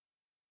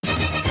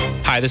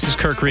Hi, this is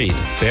Kirk Reed.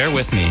 Bear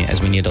with me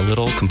as we need a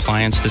little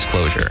compliance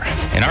disclosure.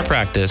 In our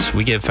practice,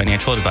 we give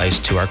financial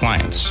advice to our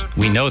clients.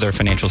 We know their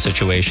financial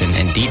situation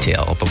in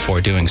detail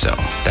before doing so.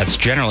 That's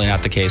generally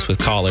not the case with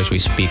callers we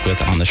speak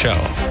with on the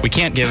show. We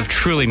can't give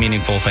truly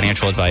meaningful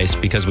financial advice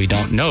because we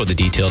don't know the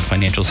detailed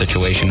financial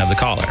situation of the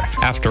caller.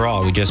 After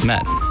all, we just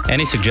met.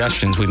 Any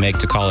suggestions we make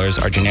to callers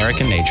are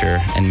generic in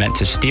nature and meant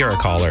to steer a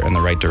caller in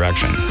the right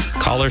direction.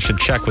 Callers should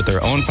check with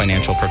their own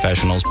financial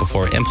professionals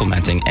before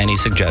implementing any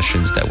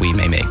suggestions that we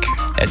may make.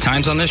 At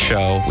times on this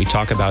show, we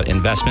talk about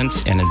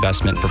investments and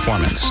investment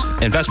performance.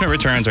 Investment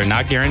returns are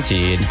not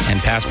guaranteed, and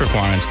past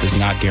performance does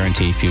not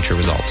guarantee future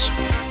results.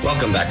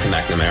 Welcome back to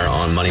McNamara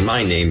on Money.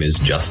 My name is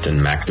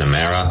Justin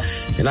McNamara,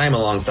 and I am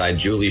alongside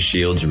Julie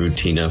Shields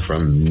Rutina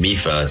from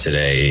MIFA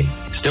today.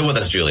 Still with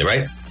us, Julie,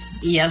 right?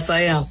 Yes,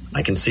 I am.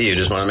 I can see you.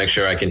 Just want to make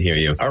sure I can hear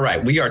you. All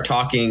right. We are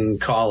talking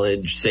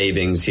college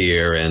savings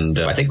here. And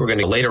I think we're going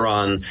to later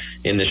on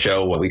in the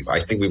show, I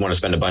think we want to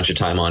spend a bunch of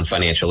time on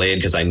financial aid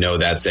because I know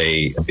that's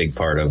a big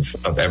part of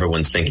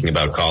everyone's thinking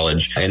about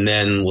college. And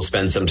then we'll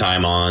spend some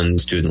time on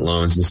student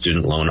loans and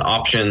student loan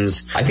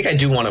options. I think I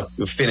do want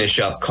to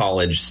finish up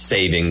college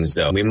savings,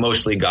 though. We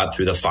mostly got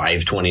through the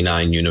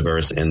 529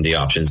 universe and the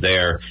options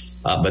there.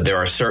 But there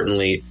are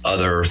certainly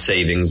other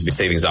savings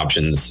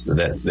options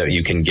that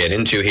you can get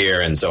into here.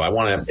 And so I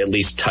want to at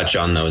least touch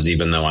on those,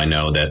 even though I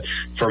know that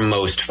for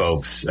most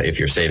folks, if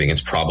you're saving,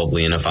 it's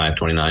probably in a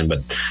 529,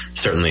 but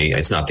certainly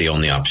it's not the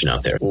only option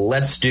out there.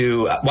 Let's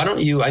do,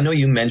 I know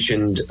you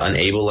mentioned an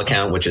ABLE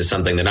account, which is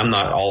something that I'm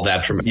not all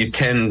that familiar. You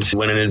tend,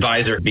 when an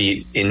advisor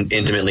be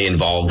intimately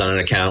involved on an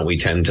account, we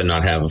tend to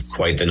not have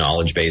quite the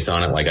knowledge base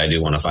on it like I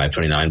do on a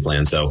 529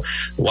 plan. So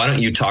why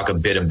don't you talk a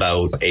bit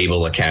about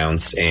ABLE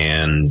accounts,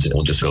 and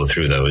we'll just go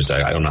through those.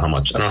 I don't know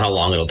how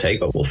long it'll take,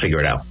 but we'll figure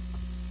it out.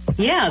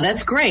 Yeah,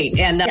 that's great.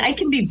 And I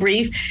can be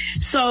brief.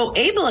 So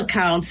ABLE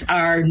accounts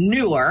are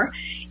newer,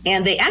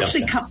 and they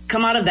actually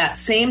come out of that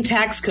same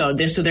tax code.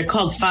 They're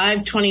called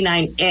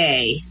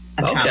 529A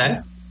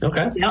accounts.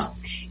 Okay.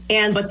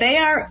 Yep. But they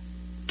are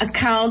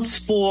accounts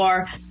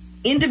for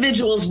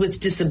individuals with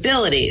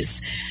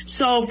disabilities.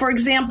 So, for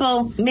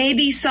example,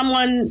 maybe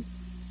someone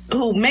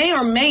who may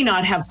or may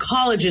not have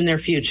college in their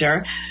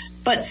future,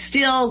 but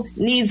still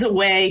needs a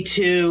way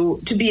to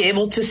be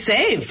able to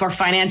save for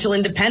financial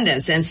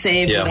independence and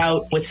save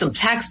with some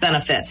tax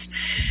benefits.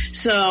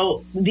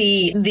 So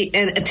the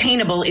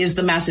attainable is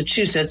the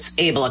Massachusetts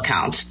ABLE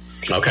account.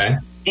 Okay.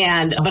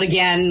 But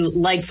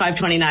again, like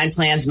 529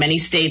 plans, many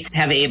states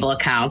have ABLE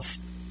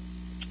accounts.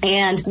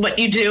 And what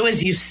you do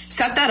is you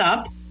set that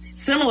up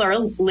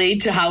similarly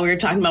to how we were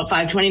talking about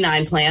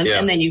 529 plans,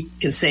 and then you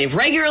can save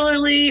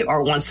regularly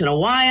or once in a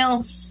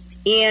while.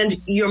 And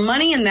your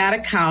money in that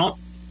account,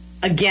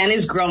 again,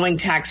 is growing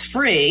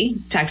tax-free,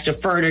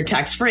 tax-deferred or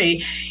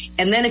tax-free.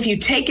 And then if you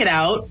take it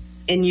out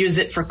and use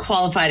it for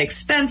qualified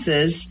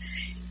expenses,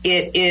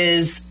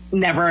 there's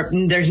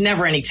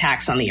never any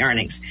tax on the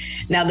earnings.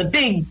 Now, the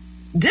big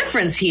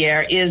difference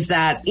here is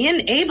that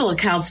in ABLE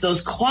accounts,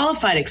 those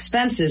qualified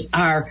expenses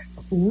are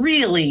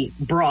really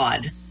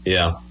broad.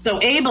 Yeah.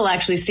 So ABLE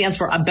actually stands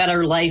for a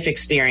better life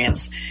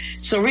experience.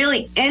 So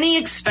really any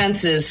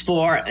expenses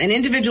for an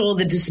individual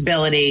with a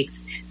disability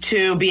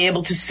to be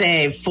able to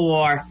save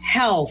for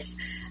health,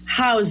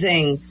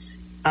 housing,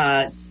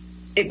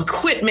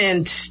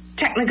 equipment,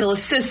 technical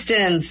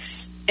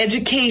assistance,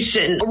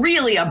 education,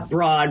 really a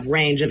broad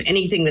range of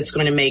anything that's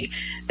going to make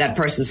that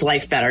person's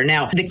life better.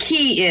 Now, the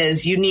key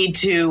is you need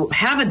to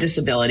have a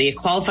disability, a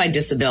qualified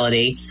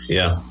disability.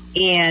 Yeah.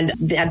 And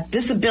that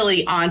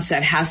disability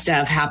onset has to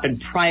have happened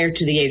prior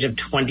to the age of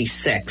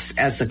 26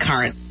 as the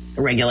current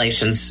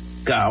regulations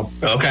go.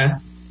 Okay.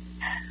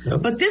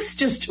 But this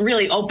just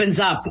really opens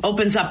up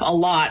a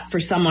lot for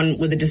someone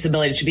with a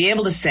disability to be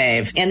able to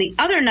save. And the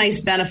other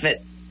nice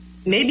benefit,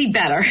 maybe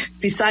better,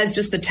 besides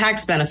just the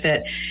tax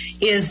benefit,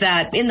 is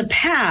that in the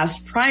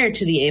past, prior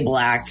to the ABLE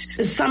Act,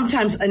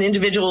 sometimes an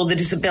individual with a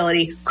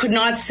disability could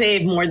not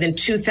save more than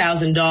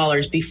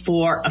 $2,000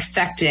 before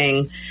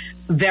affecting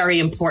very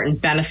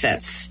important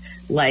benefits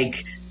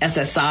like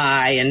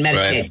SSI and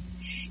Medicaid. Right.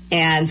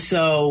 And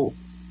so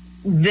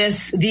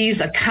these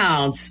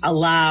accounts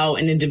allow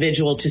an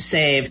individual to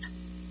save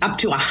up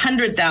to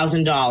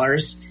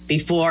 $100,000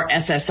 before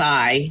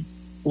SSI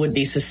would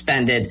be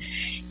suspended,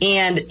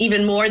 and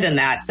even more than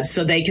that,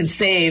 so they can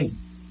save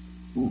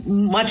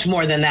much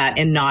more than that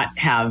and not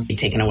have it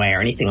taken away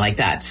or anything like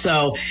that.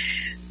 So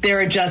there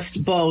are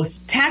just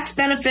both tax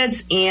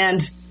benefits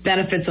and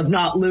benefits of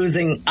not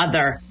losing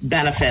other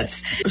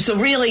benefits. So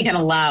really can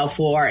allow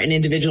for an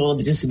individual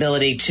with a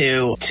disability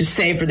to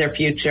save for their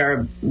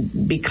future,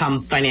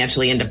 become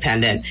financially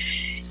independent,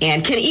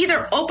 and can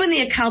either open the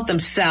account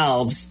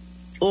themselves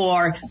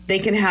or they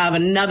can have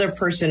another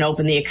person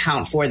open the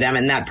account for them,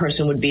 and that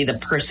person would be the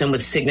person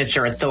with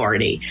signature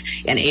authority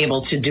and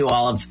able to do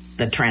all of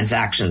the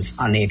transactions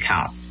on the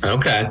account.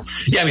 Okay.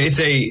 Yeah, I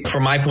mean,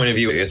 from my point of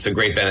view, it's a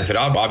great benefit.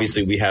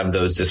 Obviously, we have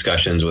those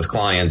discussions with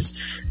clients,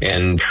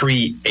 and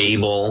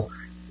pre-ABLE,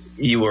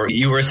 you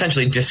were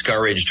essentially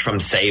discouraged from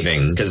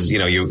saving because,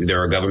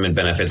 there are government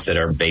benefits that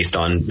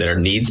are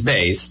needs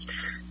based.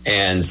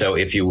 And so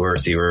you were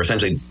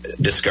essentially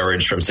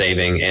discouraged from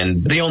saving.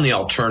 And the only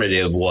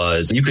alternative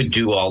was you could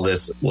do all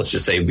this. Let's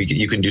just say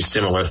you can do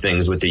similar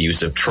things with the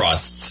use of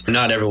trusts.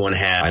 Not everyone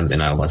had,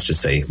 and we'll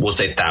say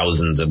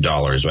thousands of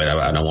dollars, right?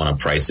 I don't want to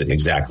price it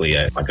exactly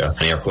like an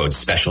air quotes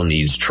special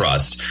needs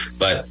trust,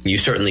 but you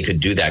certainly could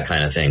do that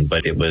kind of thing.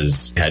 But you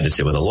had to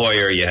sit with a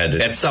lawyer. You had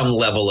to, at some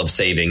level of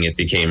saving, it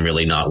became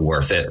really not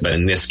worth it. But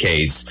in this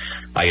case,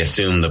 I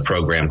assume the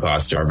program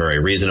costs are very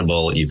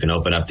reasonable. You can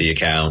open up the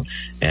account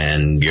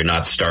and you're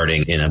not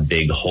starting in a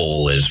big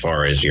hole as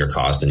far as your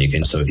cost.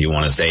 And so if you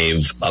want to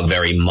save a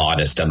very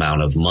modest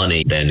amount of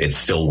money, then it's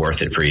still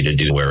worth it for you to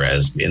do.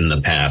 Whereas in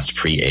the past,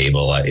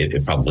 pre-ABLE,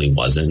 it probably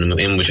wasn't.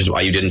 And which is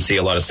why you didn't see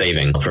a lot of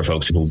saving for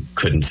folks who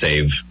couldn't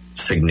save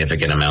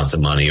significant amounts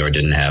of money or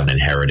didn't have an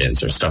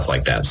inheritance or stuff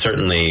like that.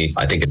 Certainly,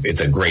 I think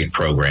it's a great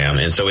program.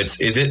 And so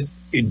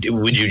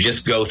would you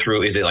just go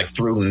through, is it like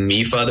through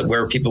MEFA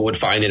where people would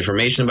find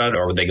information about it,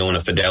 or would they go in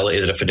Fidelity?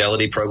 Is it a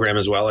Fidelity program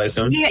as well, I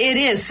assume? Yeah, it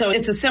is. So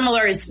it's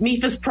it's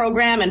MEFA's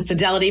program, and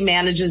Fidelity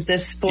manages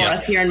this for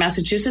us here in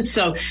Massachusetts.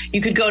 So you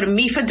could go to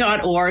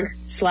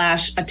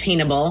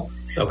MEFA.org/attainable.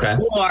 Okay.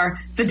 Or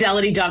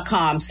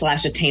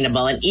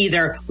Fidelity.com/attainable. And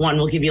either one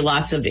will give you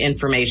lots of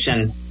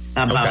information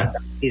about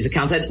these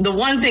accounts. The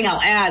one thing I'll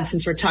add,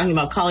 since we're talking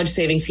about college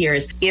savings here,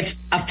 is if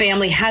a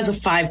family has a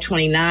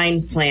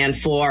 529 plan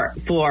for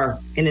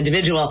an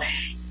individual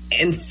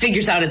and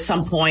figures out at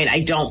some point,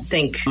 I don't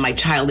think my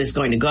child is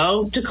going to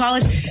go to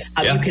college,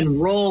 you can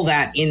roll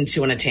that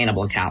into an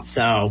attainable account.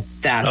 So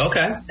that's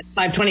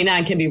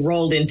 529 can be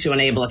rolled into an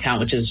ABLE account,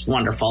 which is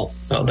wonderful.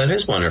 Oh, that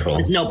is wonderful.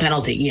 With no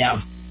penalty.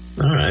 Yeah.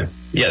 All right.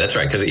 Yeah, that's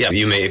right. Because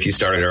you may, if you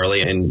started early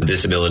and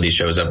disability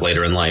shows up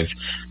later in life,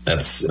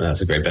 that's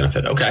a great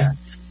benefit. Okay.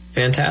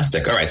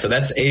 Fantastic. All right. So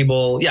that's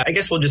ABLE. Yeah, I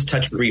guess we'll just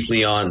touch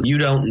briefly on you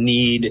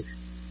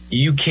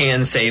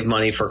can save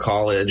money for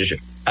college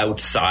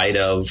outside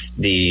of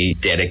the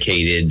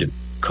dedicated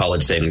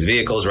college savings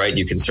vehicles, right?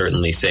 You can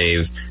certainly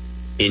save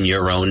in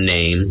your own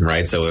name,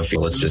 right? So if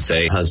let's just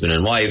say husband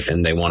and wife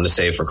and they want to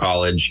save for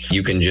college,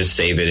 you can just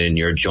save it in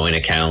your joint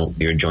account,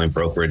 your joint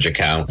brokerage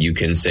account. You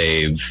can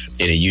save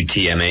in a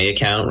UTMA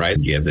account, right?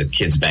 You have the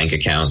kids' bank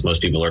accounts.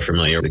 Most people are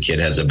familiar. The kid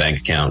has a bank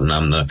account and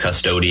I'm the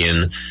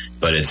custodian,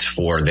 but it's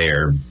for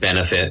their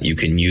benefit. You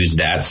can use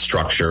that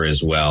structure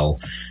as well.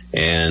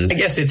 And I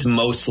guess it's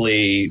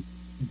mostly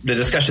the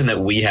discussion that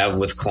we have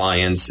with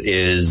clients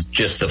is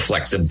just the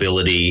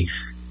flexibility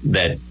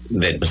that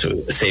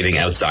saving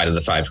outside of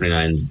the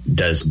 529s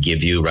does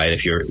give you, right?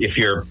 If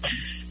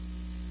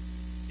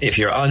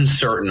you're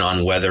uncertain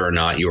on whether or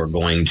not you're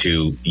going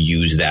to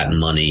use that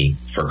money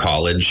for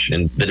college,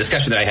 and the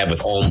discussion that I have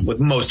with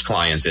most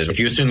clients is if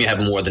you assume you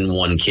have more than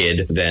one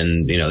kid,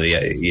 then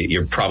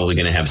you're probably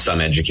going to have some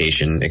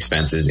education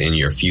expenses in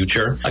your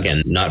future.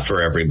 Again, not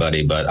for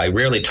everybody, but I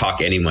rarely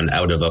talk anyone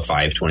out of a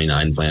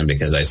 529 plan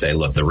because I say,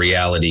 look, the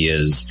reality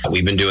is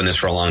we've been doing this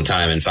for a long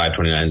time and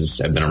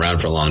 529s have been around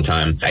for a long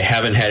time. I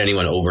haven't had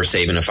anyone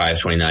oversave in a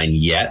 529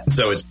 yet,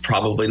 so it's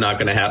probably not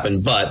going to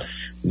happen, but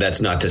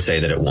that's not to say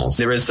that it won't.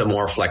 There is some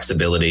more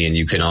flexibility and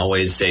you can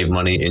always save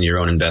money in your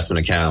own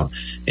investment account.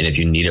 And if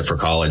you need it for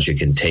college, you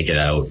can take it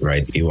out,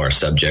 right? You are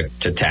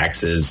subject to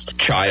taxes.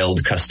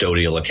 Child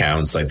custodial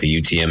accounts like the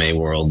UTMA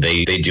world,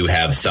 they do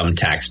have some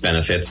tax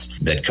benefits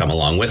that come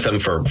along with them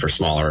for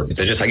smaller. I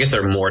guess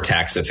they're more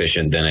tax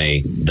efficient than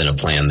a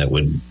plan that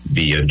would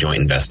be a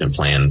joint investment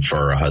plan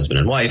for a husband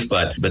and wife,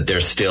 but they're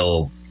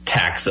still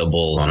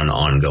taxable on an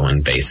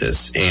ongoing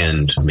basis,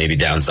 and maybe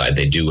downside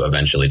they do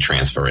eventually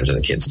transfer into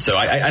the kids. So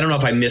I don't know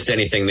if I missed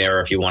anything there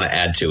or if you want to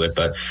add to it,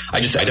 but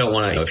I don't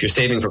want to, if you're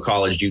saving for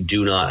college, you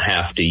do not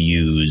have to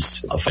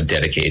use a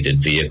dedicated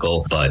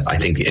vehicle. But I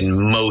think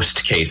in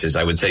most cases,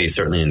 I would say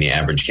certainly in the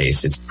average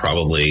case, it's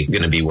probably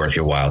going to be worth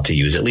your while to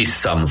use at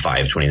least some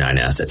 529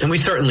 assets. And we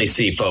certainly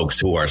see folks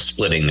who are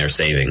splitting their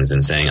savings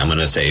and saying, I'm going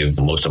to save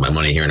most of my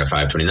money here in a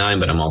 529,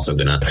 but I'm also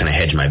going to kind of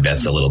hedge my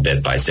bets a little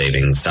bit by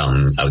saving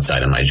some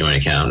outside of my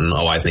joint account. And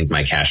I think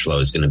my cash flow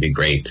is going to be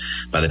great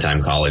by the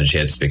time college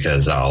hits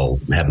because I'll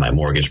have my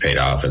mortgage paid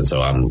off, and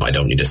so I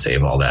don't need to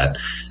save all that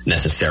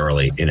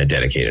necessarily in a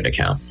dedicated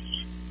account.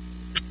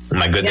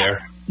 Am I good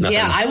there? Nothing?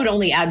 Yeah, I would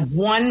only add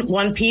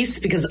one piece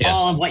because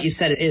all of what you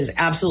said is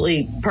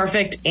absolutely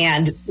perfect,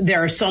 and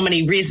there are so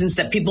many reasons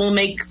that people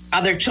make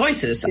other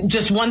choices.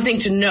 Just one thing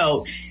to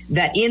note,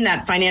 that in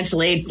that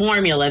financial aid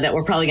formula that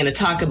we're probably going to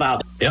talk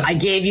about, I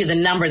gave you the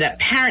number that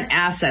parent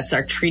assets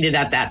are treated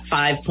at that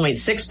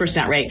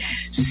 5.6% rate.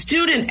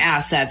 Student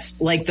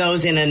assets, like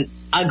those in an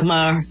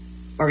UGMA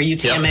or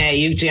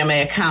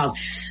UGMA account,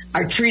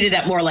 are treated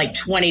at more like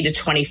 20 to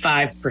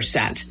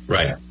 25%.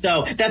 Right.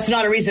 So that's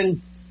not a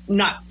reason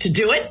not to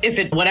do it if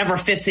it whatever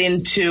fits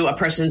into a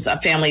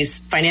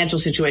family's financial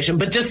situation,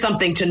 but just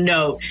something to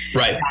note,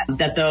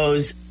 that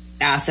those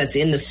assets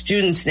in the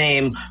student's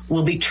name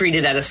will be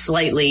treated at a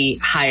slightly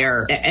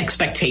higher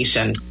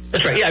expectation.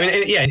 That's right. Yeah, I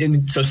mean, yeah,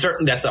 and so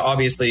that's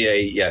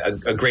obviously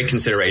a great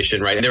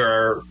consideration, right?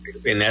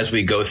 And as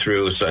we go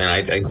through, and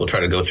I think we'll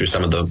try to go through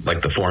some of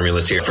the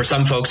formulas here. For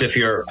some folks,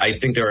 I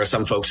think there are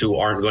some folks who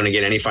aren't going to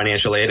get any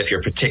financial aid. If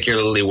you're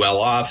particularly well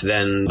off,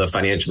 then the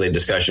financial aid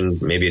discussion,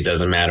 maybe it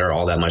doesn't matter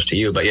all that much to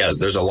you. But yeah,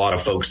 there's a lot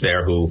of folks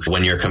there who,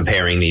 when you're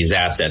comparing these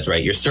assets,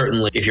 right, you're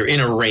certainly, if you're in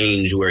a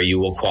range where you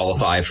will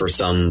qualify for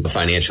some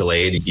financial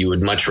aid, you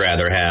would much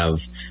rather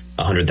have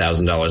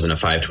 $100,000 in a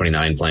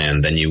 529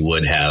 plan than you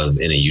would have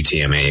in a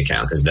UTMA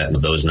account, because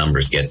those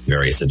numbers get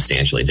very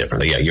substantially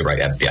different. But yeah, you're right.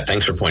 Yeah,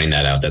 thanks for pointing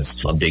that out.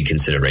 That's a big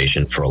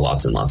consideration for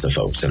lots and lots of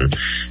folks, and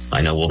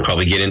I know we'll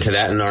probably get into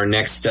that in our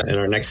next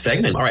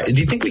segment. All right, do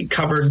you think we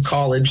covered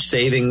college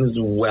savings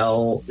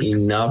well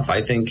enough?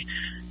 I think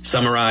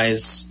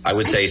summarize. I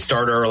would say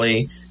start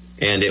early,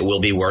 and it will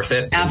be worth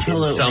it.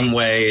 Absolutely. In some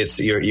way,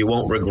 you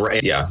won't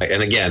regret. Yeah.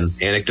 And again,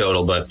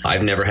 anecdotal, but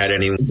I've never had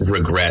any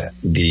regret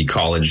the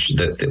college,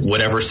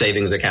 whatever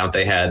savings account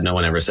they had. No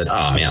one ever said,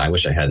 oh man, I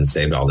wish I hadn't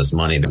saved all this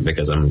money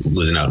because I'm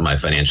losing out on my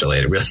financial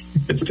aid.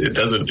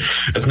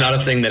 It's not a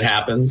thing that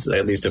happens,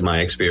 at least in my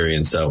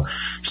experience. So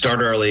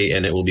start early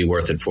and it will be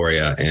worth it for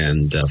you.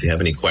 And if you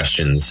have any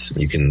questions,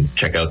 you can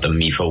check out the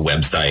MIFA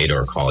website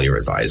or call your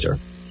advisor.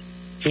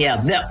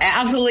 Yeah,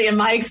 absolutely. In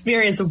my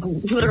experience of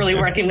literally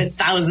working with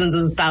thousands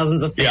and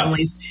thousands of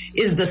families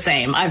is the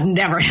same. I've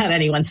never had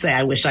anyone say,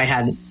 I wish I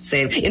hadn't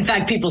saved. In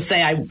fact, people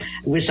say, I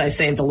wish I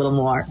saved a little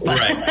more.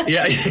 Right.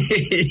 Yeah.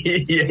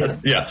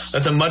 Yes. Yeah.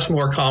 That's a much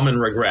more common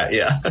regret.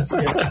 Yeah. And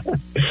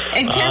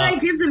can I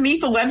give the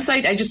MIFA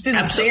website? I just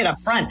didn't say it up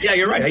front. Yeah,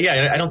 you're right.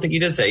 Yeah, I don't think you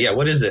did say it. Yeah,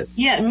 what is it?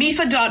 Yeah,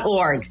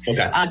 MIFA.org.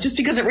 Okay. Just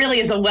because it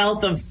really is a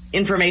wealth of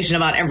information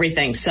about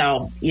everything.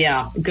 So,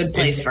 yeah, good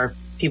place for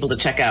people to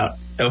check out.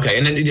 Okay,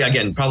 and then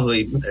again,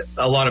 probably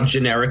a lot of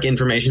generic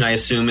information, I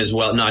assume, as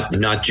well,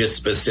 not just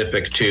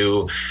specific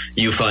to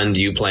UFund,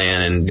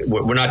 UPlan, and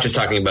we're not just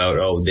talking about,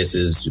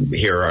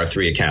 here are our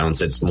 3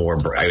 accounts. It's more,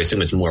 I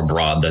assume it's more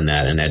broad than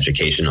that and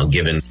educational,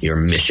 given your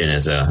mission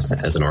as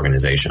an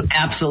organization.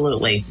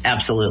 Absolutely.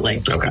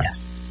 Okay.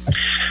 Yes.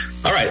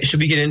 All right. Should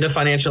we get into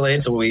financial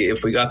aid? So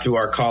if we got through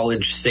our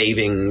college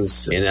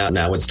savings,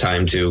 now it's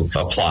time to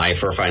apply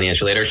for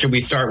financial aid. Or should we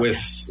start with,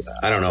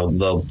 I don't know,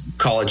 the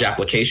college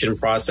application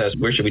process?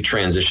 Where should we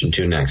transition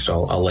to next?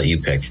 I'll let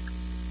you pick.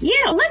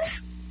 Yeah,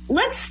 let's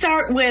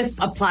start with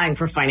applying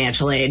for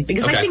financial aid,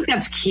 because I think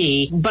that's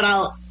key. But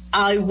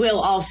I will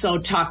also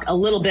talk a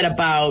little bit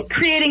about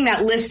creating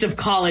that list of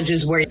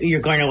colleges where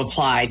you're going to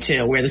apply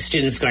to, where the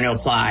student's going to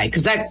apply,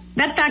 because that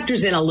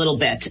factors in a little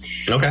bit.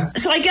 Okay.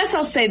 So I guess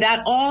I'll say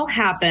that all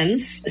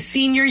happens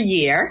senior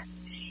year.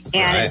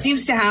 And it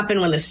seems to happen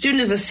when the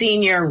student is a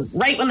senior,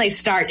 right when they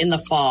start in the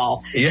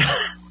fall. Yeah.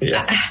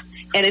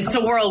 And it's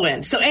a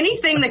whirlwind. So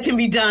anything that can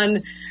be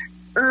done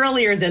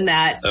earlier than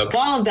that,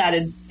 all of that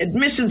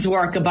admissions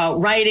work about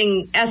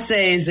writing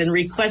essays and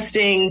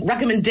requesting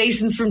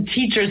recommendations from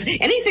teachers,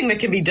 anything that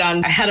can be done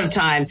ahead of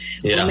time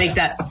will make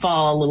that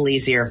fall a little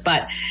easier.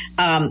 But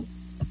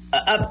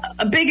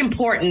a big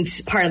important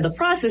part of the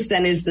process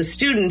then is the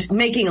student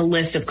making a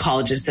list of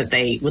colleges that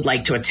they would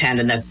like to attend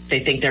and that they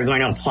think they're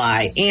going to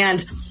apply.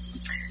 And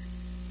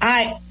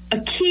a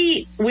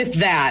key with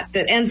that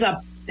ends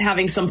up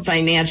having some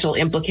financial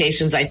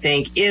implications, I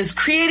think, is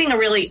creating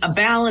a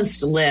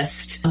balanced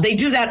list. They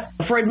do that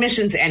for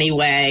admissions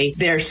anyway.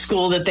 Their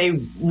school that they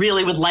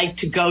really would like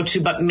to go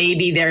to, but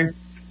maybe they're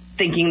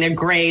thinking their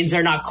grades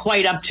are not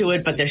quite up to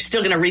it, but they're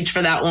still going to reach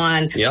for that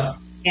one. Yep.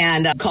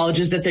 And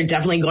colleges that they're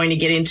definitely going to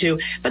get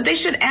into. But they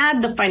should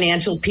add the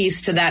financial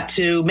piece to that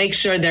to make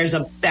sure there's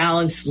a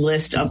balanced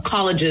list of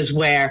colleges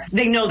where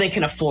they know they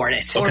can afford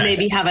it, or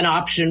maybe have an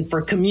option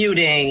for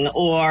commuting,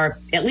 or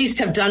at least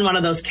have done one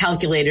of those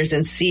calculators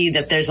and see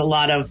that there's a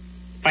lot of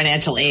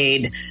financial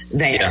aid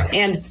there. Yeah.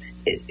 And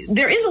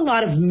there is a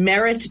lot of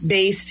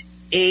merit-based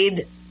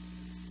aid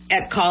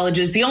at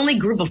colleges. The only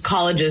group of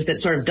colleges that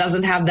sort of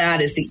doesn't have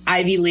that is the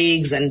Ivy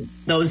Leagues and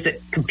those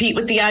that compete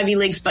with the Ivy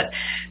Leagues. But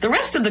the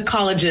rest of the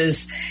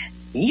colleges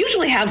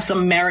usually have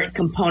some merit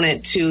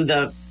component to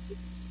the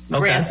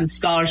grants and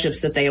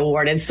scholarships that they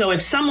award. And so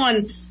if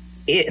someone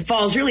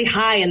falls really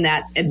high in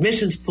that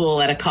admissions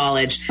pool at a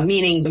college,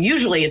 meaning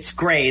usually it's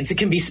grades, it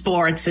can be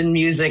sports and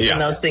music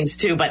and those things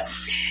too. But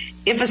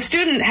if a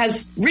student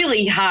has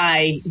really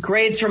high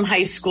grades from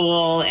high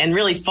school and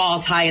really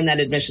falls high in that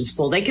admissions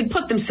pool, they can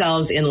put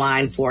themselves in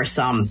line for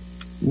some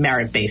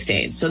merit-based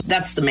aid. So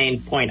that's the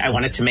main point I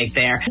wanted to make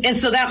there. And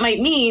so that might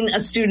mean a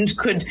student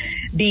could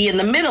be in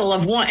the middle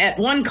of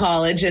one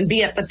college and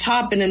be at the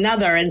top in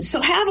another. And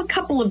so have a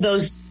couple of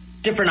those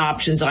different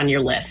options on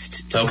your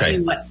list to see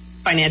what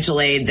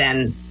financial aid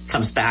then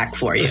comes back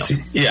for you.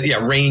 Yeah,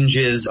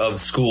 ranges of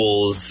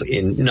schools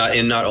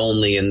not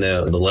only in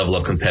the level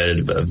of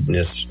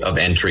competitiveness of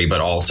entry,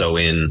 but also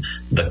in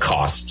the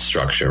cost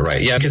structure,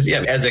 right? Yeah, because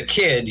as a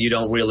kid, you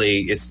don't really,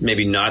 it's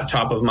maybe not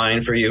top of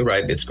mind for you,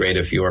 right? It's great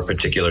if your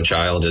particular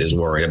child is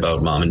worried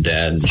about mom and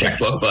dad's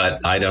checkbook, but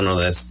I don't know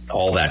that's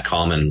all that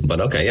common.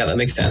 But okay, yeah, that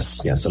makes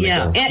sense. Yeah,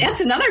 and that's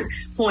another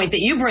point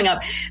that you bring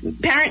up.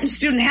 Parent and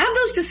student have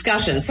those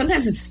discussions.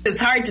 Sometimes it's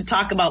hard to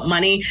talk about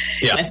money.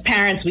 Yeah. As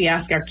parents, we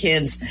ask our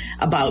kids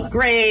about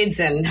grades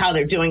and how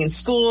they're doing in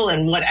school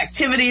and what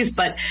activities,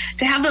 but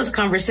to have those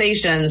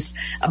conversations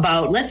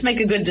about let's make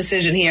a good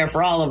decision here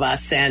for all of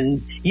us,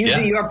 and you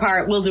do your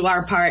part, we'll do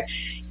our part.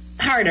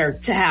 Harder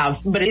to have,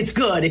 but it's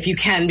good if you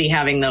can be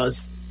having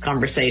those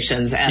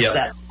conversations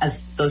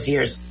as those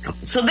years come.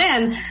 So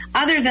then,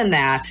 other than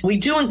that, we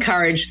do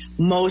encourage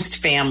most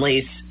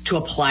families to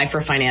apply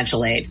for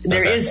financial aid.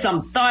 There is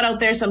some thought out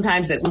there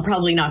sometimes that I'm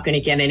probably not going to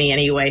get any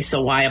anyway,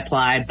 so why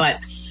apply? But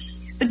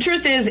the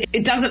truth is,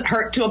 it doesn't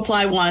hurt to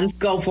apply once.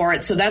 Go for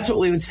it. So that's what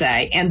we would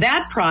say. And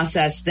that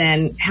process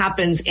then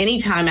happens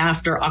anytime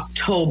after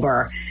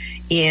October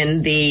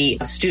in the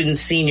student's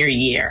senior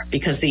year,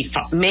 because the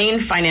main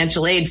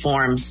financial aid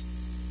forms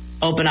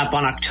open up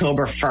on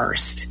October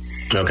 1st.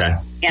 Okay.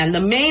 And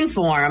the main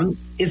form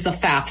is the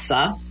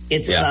FAFSA.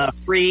 It's a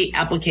free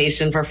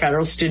application for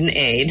federal student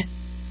aid.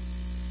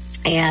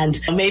 And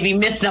maybe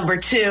myth number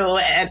 2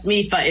 at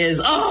MIFA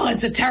is,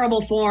 it's a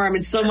terrible form.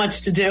 It's so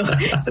much to do.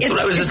 That's what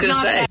I was just going to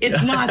say.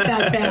 It's not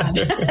that bad.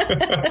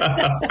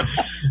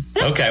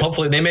 Okay.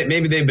 Hopefully,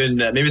 maybe they've been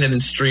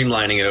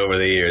streamlining it over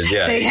the years.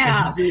 Yeah, they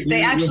have.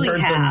 They actually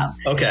have.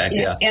 Okay.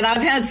 Yeah. And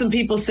I've had some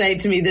people say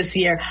to me this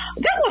year,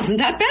 that wasn't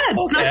that bad.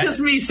 It's not just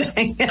me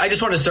saying it. I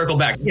just want to circle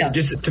back. Yeah.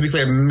 Just to be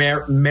clear,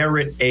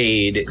 merit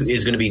aid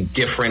is going to be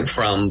different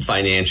from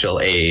financial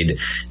aid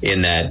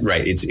in that,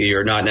 right?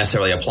 You're not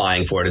necessarily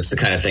applying for it. It's the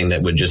kind of thing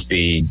that would just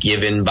be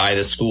given by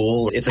the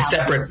school. It's a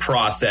separate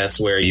process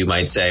where you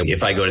might say,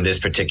 if I go to this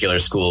particular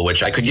school,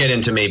 which I could get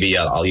into maybe,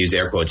 I'll use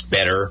air quotes,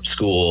 better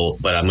school,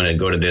 but I'm going to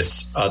go to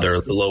this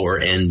other lower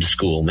end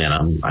school. Man,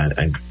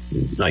 I'm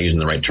not using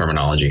the right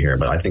terminology here,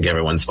 but I think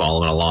everyone's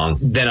following along.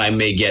 Then I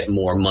may get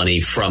more money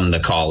from the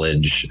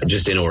college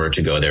just in order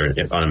to go there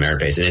on a merit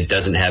base. And it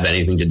doesn't have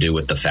anything to do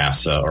with the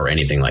FAFSA or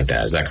anything like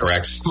that. Is that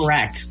correct?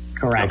 Correct.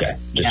 Okay,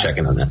 just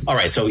checking on that. All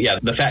right, so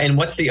and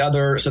what's the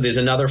other? So there's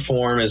another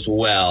form as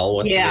well.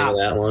 What's the name of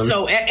that one?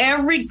 So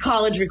every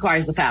college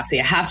requires the FAFSA.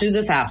 You have to do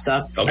the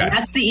FAFSA. Okay, and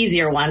that's the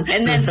easier one.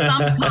 And then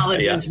some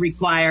colleges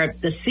require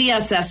the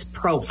CSS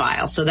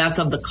profile. So that's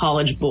of the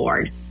college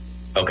board.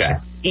 Okay.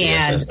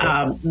 And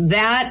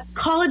that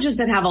colleges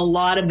that have a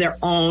lot of their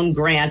own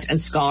grant and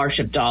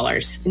scholarship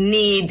dollars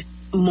need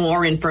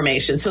more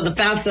information. So the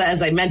FAFSA,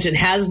 as I mentioned,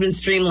 has been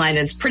streamlined.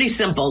 It's pretty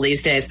simple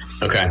these days.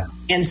 Okay.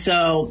 And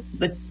so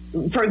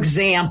for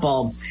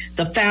example,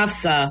 the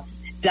FAFSA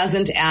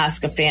doesn't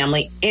ask a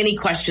family any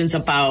questions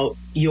about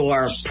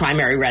your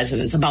primary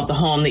residence, about the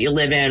home that you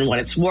live in, what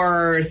it's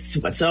worth,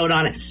 what's owed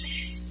on it.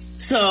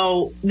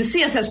 So the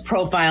CSS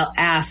profile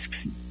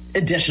asks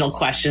additional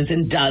questions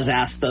and does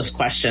ask those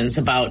questions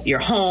about your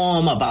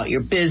home, about your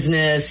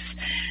business.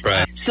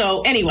 Right.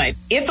 So anyway,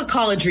 if a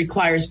college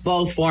requires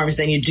both forms,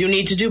 then you do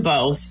need to do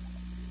both.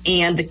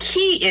 And the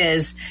key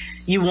is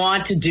you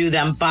want to do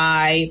them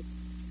by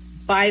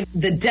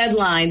the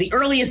deadline, the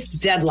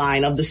earliest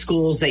deadline of the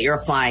schools that you're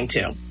applying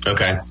to.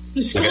 Okay.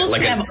 The schools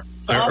like an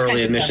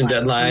early admission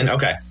deadline?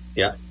 Okay.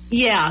 Yeah.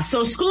 Yeah.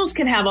 So schools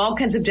can have all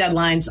kinds of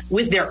deadlines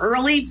with their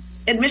early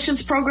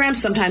admissions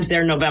programs. Sometimes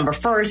they're November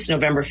 1st,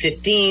 November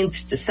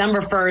 15th,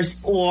 December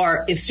 1st,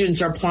 or if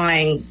students are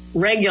applying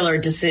regular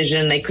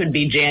decision, they could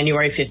be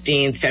January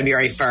 15th,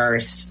 February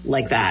 1st,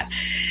 like that.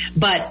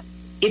 But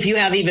if you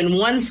have even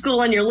one school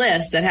on your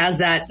list that has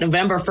that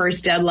November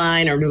 1st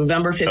deadline or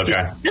November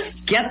 15th,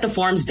 just get the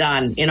forms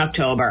done in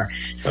October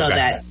so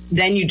that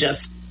then you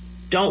just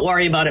don't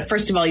worry about it.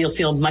 First of all, you'll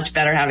feel much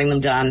better having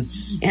them done,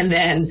 and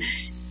then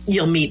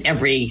you'll meet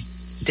every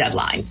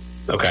deadline.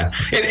 Okay.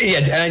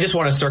 And I just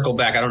want to circle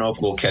back. I don't know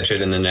if we'll catch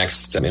it in our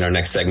next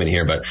segment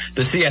here, but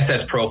the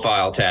CSS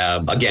profile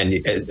tab, again,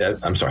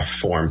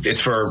 form. It's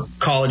for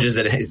colleges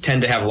that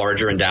tend to have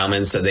larger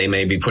endowments, so they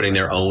may be putting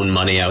their own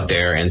money out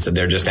there, and so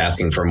they're just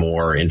asking for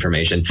more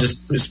information.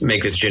 Just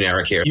make this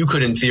generic here. You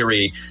could, in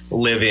theory,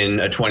 live in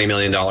a $20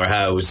 million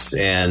house,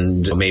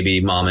 and maybe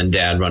mom and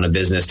dad run a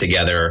business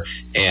together,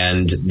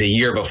 and the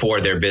year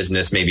before their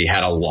business maybe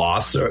had a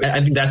loss.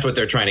 I think that's what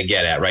they're trying to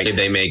get at, right?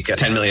 They make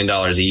 $10 million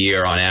a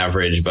year on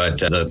average, but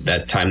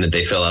that time that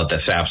they fill out the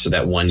FAFSA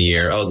that 1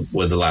 year,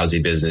 was a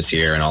lousy business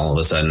year, and all of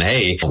a sudden,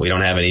 hey, we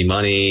don't have any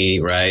money,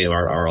 right?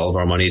 Or all of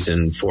our money's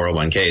in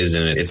 401ks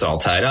and it's all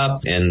tied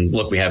up, and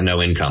look, we have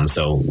no income,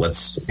 so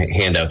let's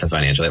hand out the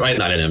financial aid, right?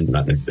 Not in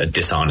a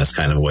dishonest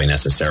kind of way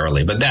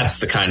necessarily, but that's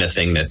the kind of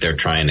thing that they're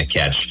trying to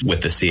catch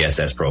with the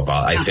CSS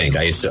profile, I think.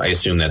 I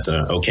assume that's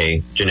an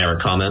okay generic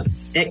comment.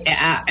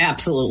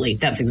 Absolutely.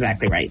 That's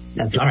exactly right.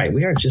 That's all right.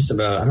 We are just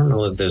about, I don't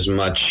know if there's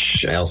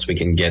much else we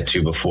can get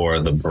to before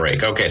the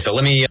break. Okay, so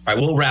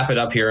we'll wrap it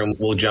up here and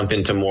we'll jump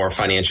into more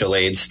financial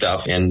aid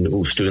stuff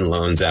and student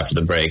loans after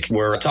the break.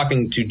 We're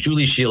talking to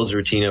Julie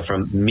Shields-Rutina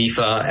from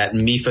MIFA at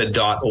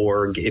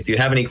MIFA.org. If you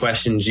have any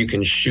questions, you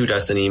can shoot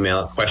us an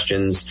email,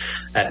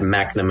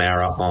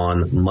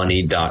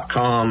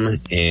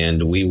 questions@McNamaraOnMoney.com,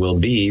 and we will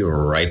be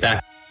right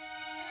back.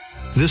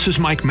 This is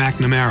Mike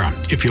McNamara.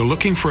 If you're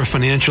looking for a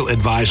financial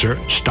advisor,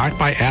 start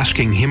by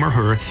asking him or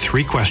her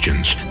 3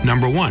 questions.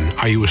 Number 1,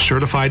 are you a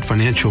certified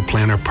financial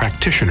planner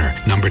practitioner?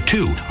 Number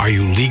 2, are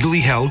you legally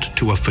held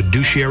to a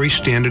fiduciary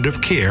standard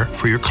of care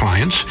for your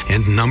clients?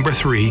 And number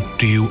 3,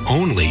 do you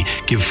only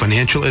give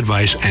financial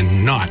advice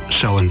and not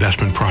sell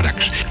investment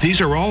products?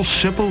 These are all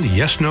simple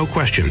yes-no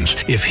questions.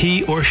 If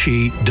he or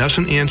she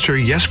doesn't answer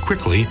yes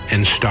quickly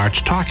and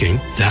starts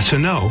talking, that's a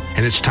no,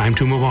 and it's time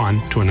to move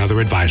on to another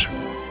advisor.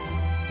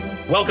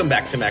 Welcome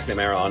back to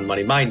McNamara on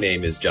Money. My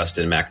name is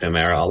Justin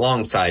McNamara,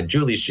 alongside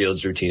Julie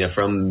Shields-Rutina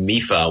from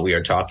MIFA. We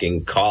are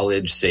talking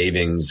college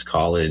savings,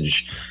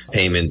 college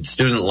payment,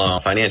 student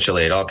loan, financial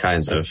aid, all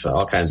kinds of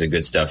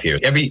good stuff here.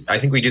 I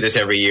think we do this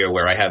every year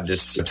where I have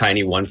this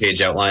tiny 1-page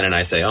outline and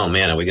I say, oh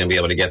man, are we going to be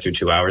able to get through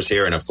 2 hours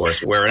here? And of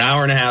course, we're an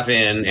hour and a half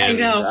in,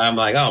 and I'm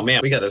like, oh man,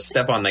 we got to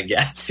step on the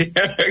gas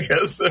here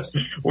because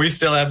we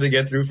still have to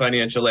get through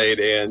financial aid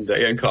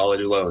and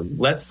college loan.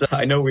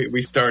 I know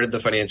we started the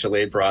financial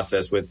aid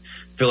process with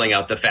filling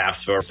out the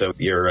FAFSA. So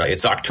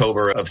it's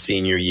October of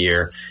senior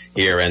year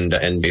here,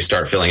 and you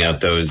start filling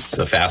out the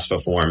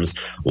FAFSA forms.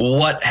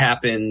 What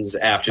happens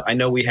after? I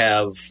know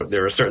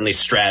there are certainly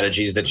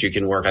strategies that you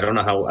can work. I don't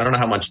know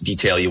how much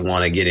detail you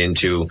want to get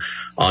into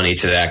on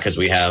each of that, because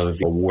we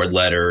have award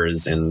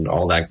letters and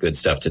all that good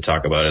stuff to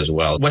talk about as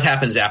well. What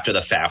happens after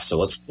the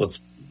FAFSA? Let's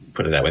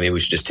put it that way. Maybe we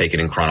should just take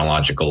it in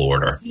chronological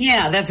order.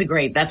 Yeah, that's a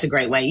great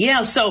way. Yeah,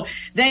 so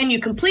then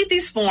you complete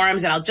these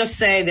forms, and I'll just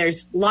say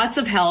there's lots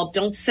of help.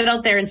 Don't sit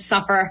out there and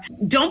suffer.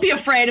 Don't be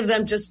afraid of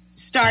them. Just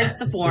start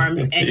the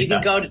forms, and you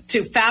can go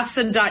to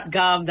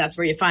FAFSA.gov. That's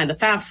where you find the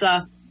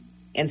FAFSA,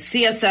 and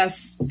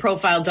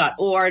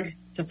CSSprofile.org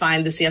to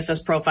find the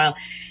CSS profile.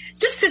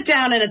 Just sit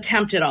down and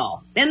attempt it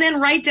all, and then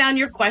write down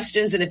your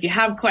questions. And if you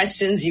have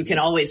questions, you can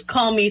always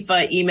call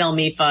MIFA, email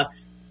MIFA.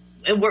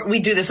 We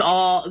do this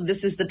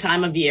this is the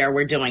time of year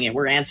we're doing it.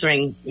 We're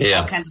answering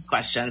all kinds of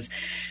questions.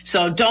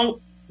 So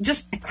don't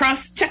just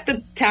check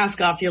the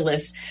task off your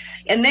list.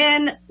 And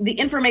then the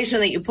information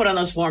that you put on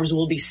those forms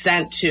will be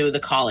sent to the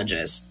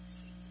colleges.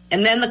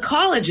 And then the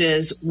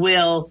colleges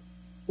will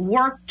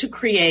work to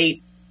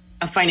create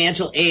a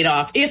financial aid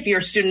off if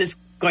your student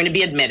is going to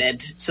be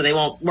admitted. So they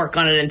won't work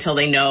on it until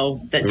they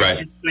know that your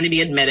student is going to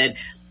be admitted.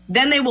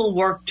 Then they will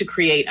work to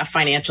create a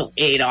financial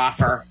aid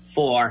offer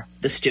for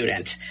the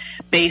student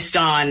based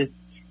on,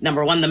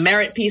 number 1, the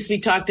merit piece we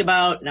talked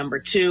about, number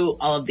 2,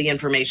 all of the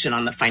information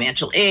on the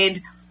financial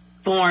aid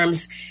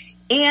forms,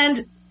 and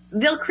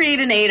they'll create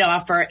an aid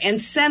offer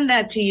and send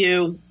that to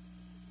you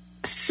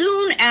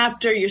soon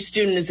after your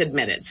student is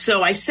admitted.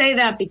 So I say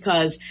that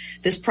because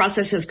this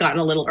process has gotten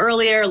a little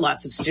earlier.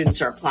 Lots of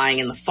students are applying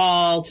in the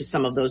fall to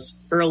some of those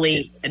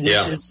early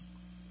admissions.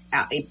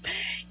 But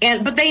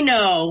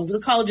the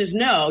colleges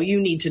know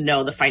you need to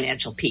know the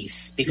financial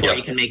piece before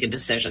you can make a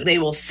decision. They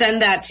will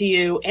send that to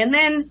you. And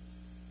then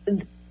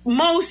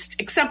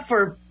except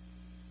for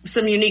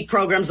some unique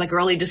programs like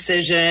early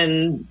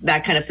decision,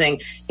 that kind of thing,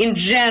 in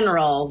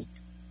general,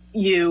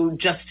 you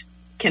just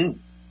can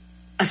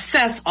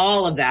assess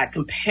all of that,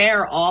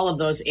 compare all of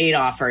those aid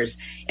offers,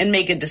 and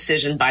make a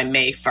decision by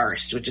May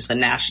 1st, which is the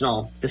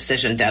national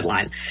decision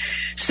deadline.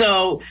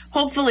 So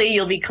hopefully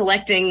you'll be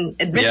collecting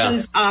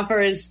admissions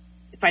offers,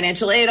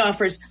 financial aid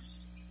offers,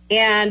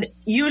 and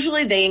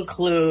usually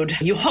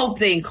you hope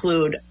they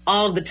include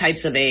all of the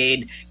types of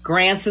aid,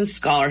 grants and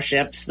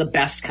scholarships, the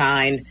best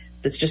kind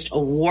that's just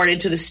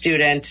awarded to the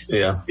student.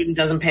 The student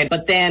doesn't pay.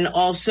 But then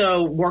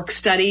also work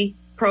study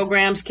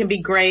programs can be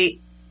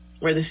great,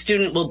 where the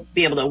student will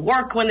be able to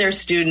work when they're a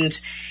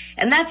student.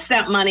 And that's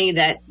that money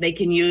that they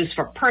can use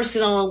for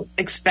personal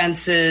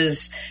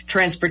expenses,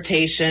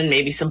 transportation,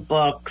 maybe some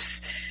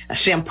books, a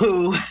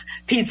shampoo,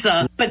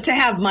 pizza, but to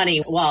have money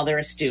while they're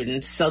a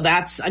student. So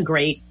that's a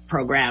great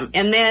program.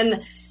 And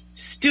then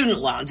student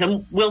loans,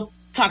 and we'll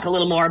talk a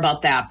little more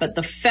about that, but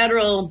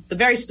the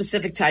very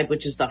specific type,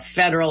 which is the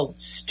federal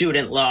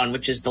student loan,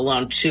 which is the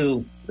loan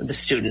to the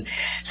student.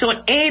 So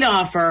an aid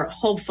offer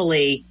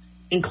hopefully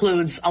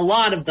includes a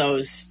lot of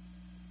those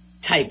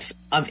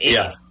types of aid.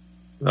 Yeah.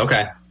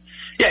 Okay.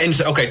 Yeah. And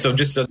so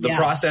just the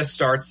process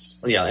starts.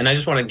 Yeah. And I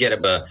just want to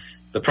get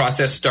the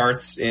process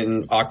starts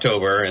in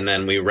October, and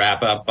then we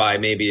wrap up by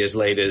maybe as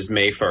late as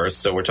May 1st.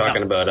 So we're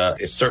talking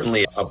about it's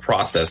certainly a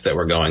process that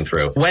we're going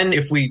through.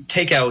 If we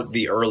take out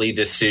the early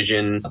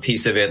decision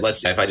piece of it,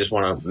 if I just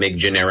want to make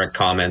generic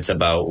comments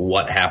about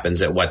what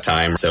happens at what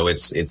time. So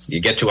it's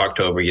you get to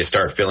October, you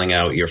start filling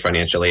out your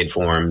financial aid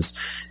forms,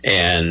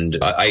 and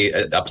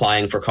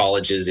applying for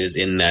colleges is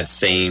in that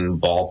same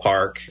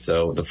ballpark.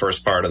 So the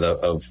first part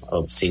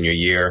of senior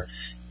year.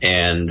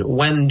 And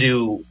when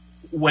do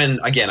when,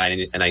 again,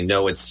 I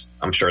know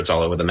I'm sure it's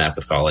all over the map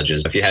with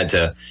colleges. If you had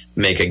to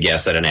make a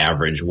guess at an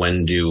average,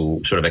 when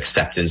do sort of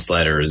acceptance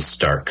letters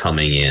start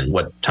coming in?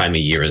 What time of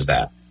year is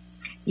that?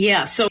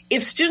 Yeah. So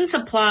if students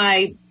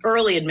apply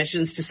early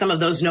admissions to some of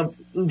those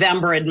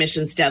November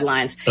admissions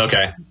deadlines.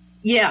 Okay.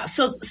 Yeah.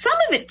 So some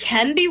of it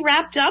can be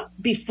wrapped up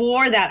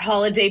before that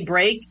holiday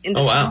break in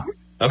December. Oh,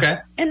 wow. Okay.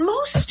 And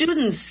most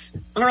students,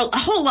 or a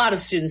whole lot of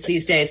students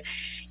these days,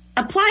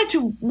 apply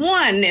to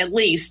one at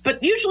least,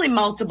 but usually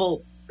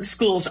multiple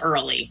schools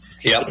early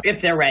if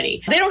they're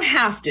ready. They don't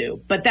have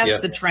to, but that's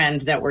the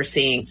trend that we're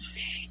seeing.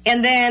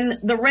 And then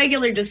the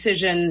regular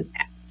decision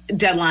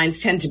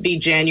deadlines tend to be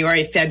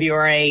January,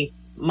 February,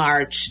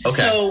 March. Okay.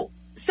 So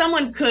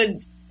someone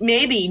could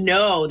maybe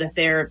know that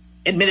they're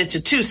admitted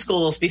to 2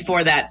 schools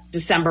before that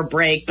December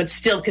break, but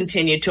still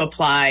continue to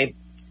apply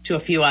to a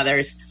few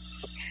others.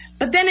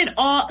 But then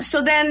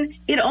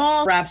it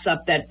all wraps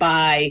up that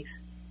by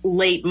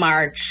late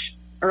March,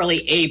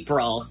 early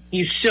April,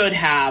 you should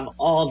have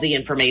all the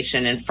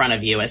information in front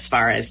of you as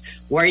far as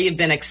where you've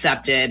been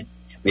accepted,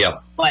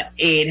 what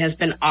aid has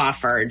been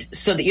offered,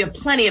 so that you have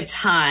plenty of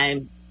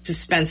time to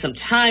spend some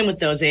time with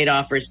those aid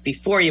offers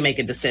before you make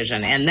a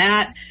decision. And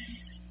that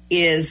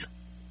is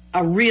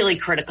a really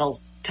critical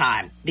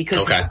time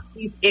because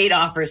aid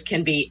offers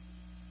can be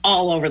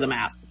all over the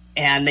map.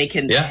 And they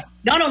can,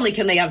 not only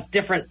can they have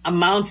different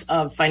amounts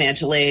of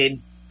financial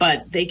aid,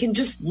 but they can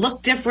just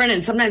look different.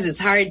 And sometimes it's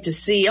hard to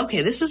see,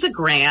 okay, this is a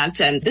grant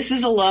and this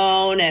is a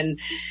loan and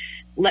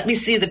let me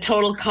see the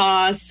total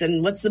costs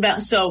and what's the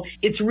balance. So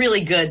it's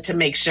really good to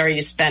make sure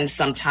you spend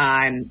some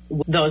time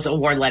with those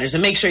award letters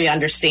and make sure you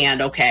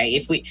understand, okay,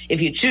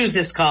 if you choose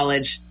this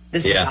college,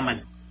 this is how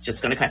much it's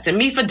going to cost. And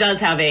MIFA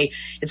does have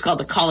it's called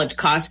the college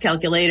cost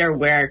calculator,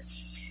 where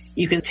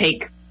you can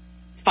take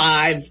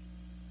 5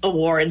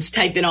 awards,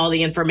 type in all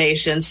the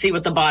information, see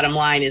what the bottom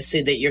line is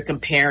so that you're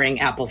comparing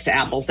apples to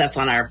apples. That's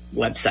on our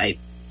website.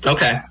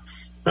 Okay.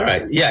 All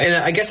right. Yeah. And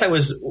I guess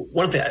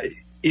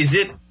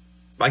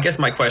I guess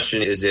my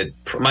question is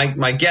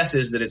my guess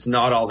is that it's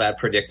not all that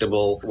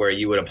predictable where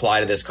you would apply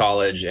to this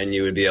college and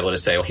you would be able to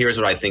say, well, here's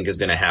what I think is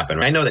going to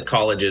happen. I know that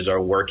colleges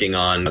are working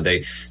on,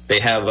 they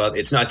have,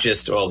 it's not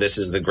just, oh, this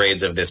is the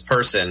grades of this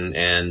person.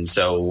 And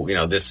so,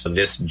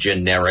 this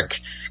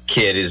generic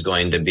kid is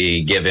going to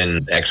be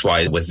given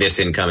XY with this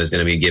income is going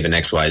to be given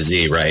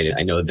XYZ, right?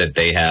 I know that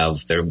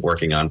they're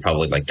working on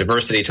probably like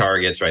diversity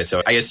targets, right?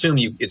 So I assume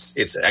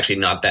it's actually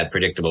not that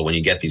predictable. When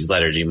you get these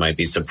letters, you might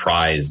be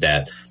surprised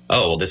at,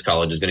 oh, well, this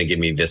college is going to give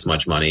me this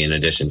much money in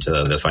addition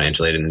to the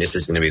financial aid, and this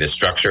is going to be the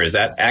structure. Is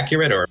that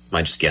accurate, or am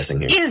I just guessing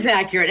here? It is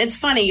accurate. It's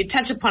funny. You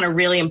touch upon a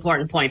really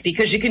important point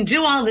because you can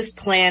do all this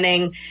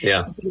planning.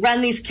 Yeah. You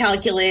run these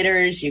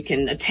calculators. You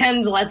can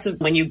attend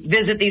when you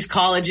visit these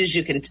colleges,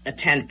 you can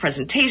attend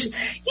presentations.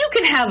 You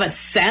can have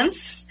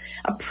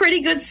a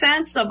pretty good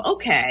sense of,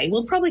 okay,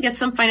 we'll probably get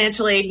some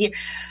financial aid here.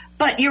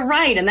 But you're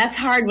right, and that's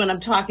hard when I'm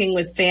talking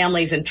with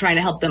families and trying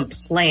to help them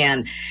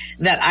plan,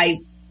 that I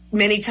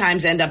many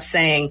times end up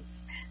saying,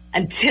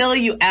 until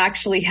you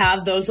actually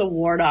have those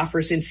award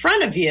offers in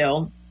front of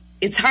you,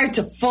 it's hard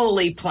to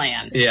fully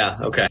plan. Yeah,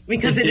 okay.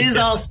 Because it is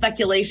all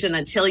speculation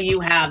until you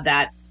have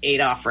that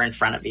aid offer in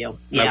front of you.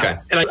 Yeah. Okay.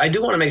 And I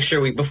do want to make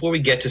sure before we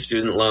get to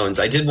student loans,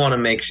 I did want to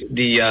make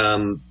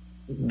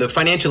the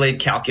financial aid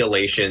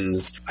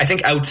calculations, I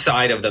think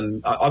outside of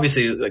them,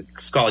 obviously like,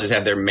 colleges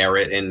have their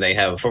merit and they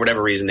have, for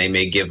whatever reason, they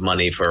may give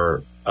money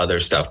for other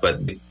stuff, but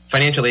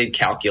financial aid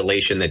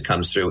calculation that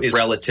comes through is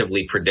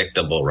relatively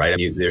predictable, right?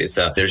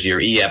 There's your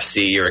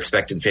EFC, your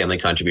expected family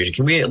contribution.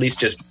 Can we at least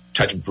just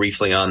touch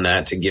briefly on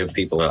that to give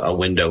people a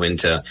window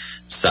into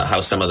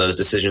how some of those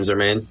decisions are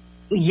made?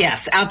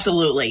 Yes,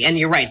 absolutely. And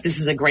you're right. This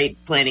is a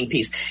great planning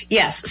piece.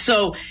 Yes.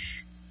 So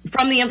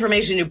from the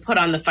information you put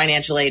on the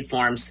financial aid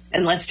forms,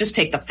 and let's just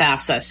take the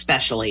FAFSA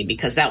especially,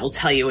 because that will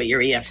tell you what your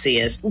EFC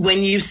is.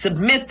 When you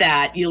submit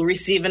that, you'll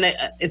receive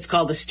it's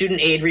called a student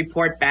aid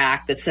report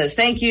back that says,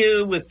 thank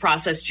you, we've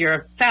processed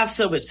your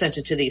FAFSA, we've sent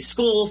it to these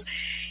schools.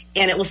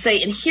 And it will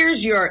say, and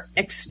here's your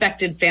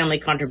expected family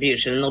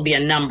contribution. And there'll be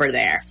a number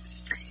there.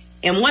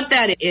 And what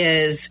that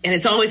is, and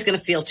it's always going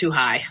to feel too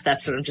high.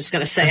 That's what I'm just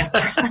going to say up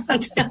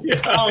front.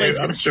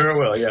 I'm sure it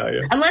will.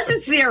 Yeah. Unless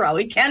it's 0.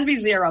 It can be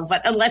 0,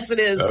 but unless it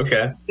is, it's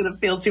going to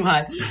feel too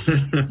high.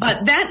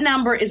 But that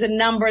number is a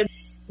number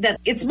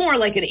that it's more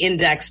like an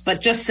index,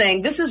 but just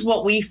saying this is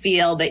what we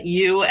feel that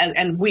you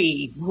and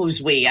we,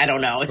 who's we? I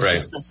don't know. It's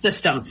just the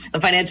system, the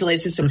financial aid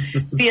system,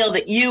 feel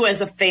that you as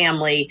a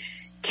family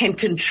can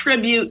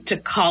contribute to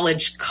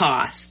college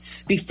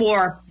costs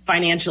before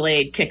financial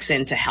aid kicks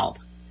in to help.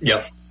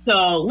 Yep.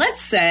 So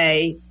let's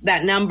say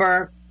that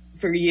number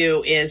for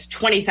you is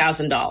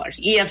 $20,000,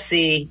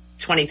 EFC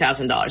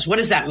 $20,000. What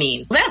does that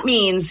mean? That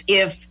means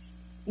if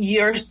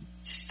your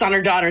son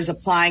or daughter is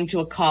applying to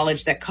a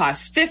college that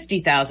costs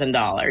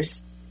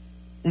 $50,000,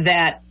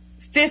 that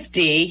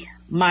 50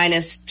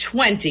 minus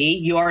 20,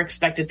 your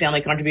expected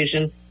family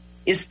contribution,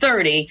 is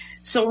 30.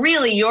 So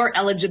really your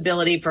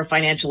eligibility for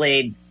financial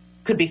aid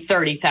could be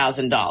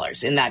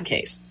 $30,000 in that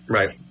case.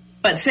 Right.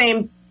 But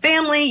same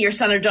family, your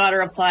son or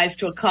daughter applies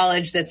to a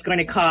college that's going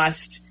to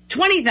cost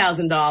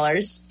 $20,000.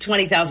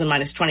 $20,000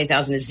 minus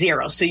 $20,000 is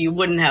zero. So you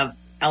wouldn't have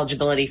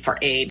eligibility for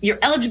aid. Your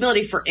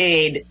eligibility for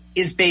aid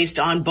is based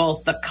on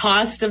both the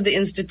cost of the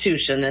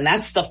institution, and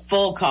that's the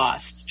full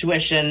cost,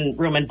 tuition,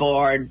 room and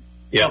board,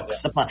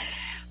 books, supply,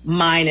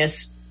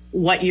 minus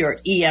what your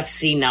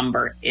EFC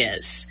number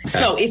is. Okay.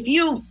 So if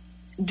you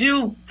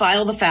do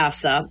file the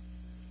FAFSA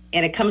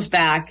and it comes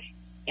back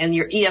and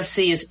your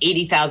EFC is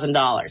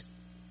 $80,000,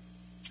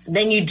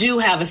 then you do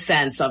have a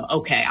sense of,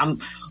 okay,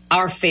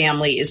 our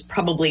family is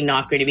probably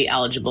not going to be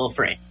eligible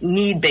for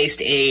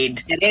need-based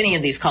aid at any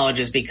of these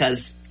colleges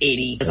because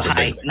 80 is a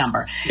high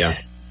number. Yeah.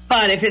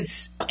 But if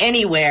it's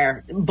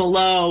anywhere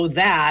below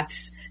that,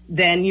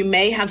 then you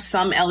may have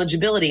some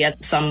eligibility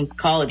at some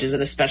colleges,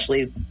 and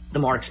especially the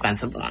more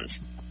expensive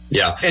ones.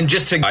 Yeah. And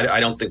just to,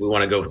 I don't think we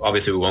want to go,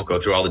 obviously we won't go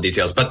through all the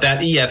details, but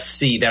that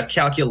EFC, that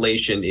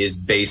calculation is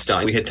based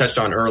on, we had touched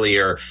on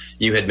earlier,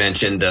 you had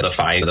mentioned the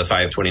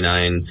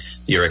 529,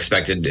 you're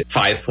expected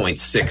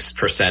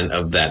 5.6%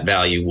 of that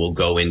value will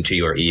go into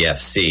your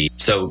EFC.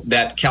 So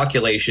that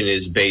calculation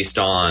is based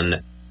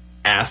on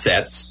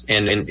assets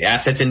and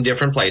assets in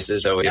different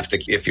places. So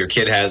if your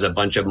kid has a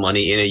bunch of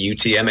money in a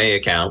UTMA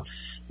account,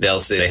 they'll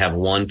say they have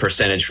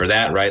 1% for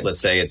that, right? Let's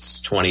say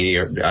it's 20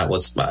 or I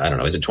don't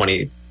know, is it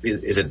 20?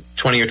 Is it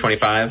 20 or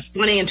 25?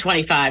 20 and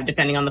 25,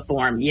 depending on the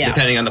form. Yeah.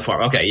 Depending on the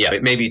form. Okay. Yeah.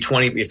 Maybe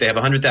 20. If they have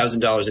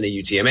 $100,000 in a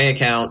UTMA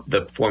account,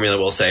 the formula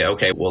will say,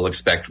 okay, we'll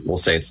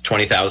say it's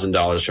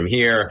 $20,000 from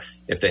here.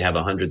 If they have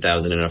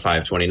 $100,000 in a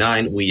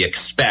 529, we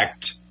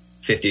expect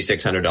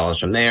 $5,600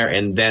 from there.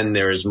 And then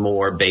there's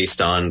more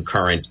based on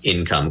current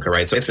income,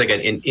 correct? So it's like an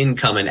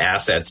income and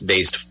assets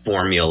based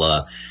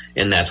formula.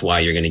 And that's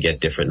why you're going to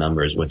get different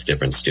numbers with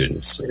different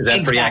students. Is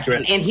that pretty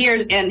accurate? And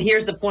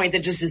here's the point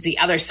that just is the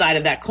other side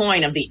of that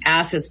coin of the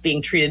assets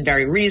being treated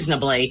very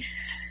reasonably.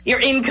 Your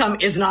income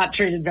is not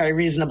treated very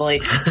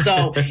reasonably.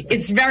 So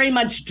it's very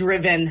much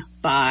driven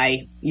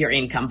by your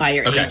income, by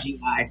your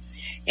AGI.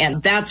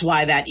 And that's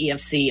why that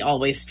EFC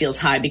always feels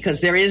high,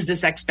 because there is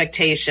this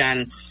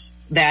expectation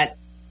that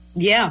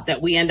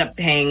we end up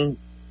paying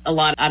a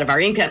lot out of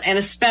our income, and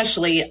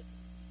especially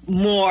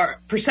more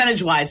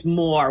percentage-wise,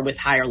 more with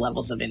higher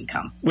levels of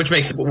income, which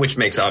makes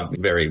a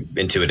very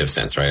intuitive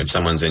sense, right? If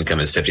someone's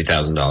income is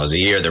 $50,000 a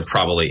year, there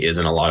probably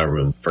isn't a lot of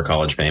room for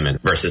college payment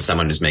versus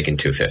someone who's making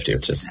 $250,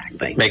 which just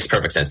makes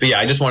perfect sense. But yeah,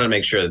 I just want to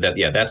make sure that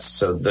that's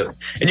so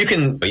and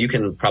you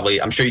can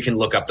probably, I'm sure you can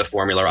look up the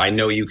formula. I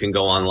know you can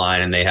go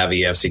online and they have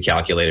EFC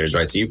calculators,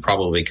 right? So you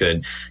probably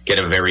could get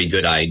a very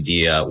good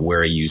idea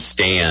where you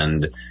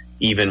stand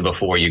even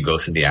before you go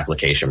through the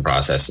application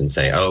process and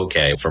say,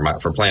 okay,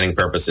 for planning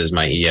purposes,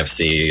 my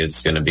EFC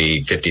is going to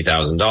be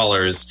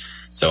 $50,000.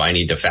 So I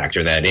need to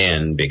factor that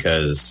in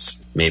because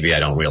maybe I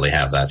don't really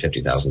have that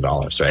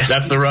 $50,000, right?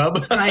 That's the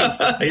rub.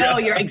 Right. No,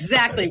 you're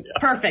exactly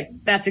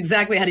perfect. That's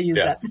exactly how to use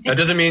that. That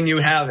doesn't mean you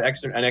have an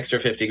extra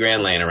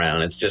 $50,000 laying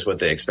around. It's just what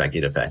they expect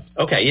you to pay.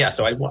 Okay. Yeah.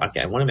 So I want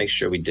to make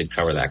sure we did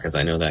cover that, because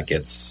I know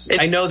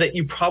I know that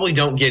you probably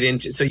don't get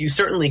into, so you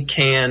certainly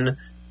can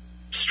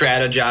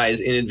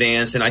strategize in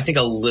advance, and I think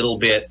a little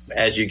bit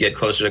as you get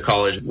closer to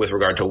college with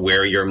regard to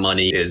where your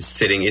money is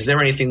sitting. Is there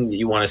anything that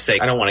you want to say?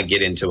 I don't want to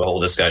get into a whole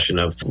discussion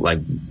of like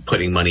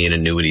putting money in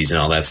annuities and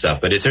all that stuff,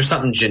 but is there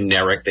something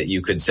generic that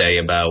you could say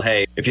about,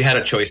 hey, if you had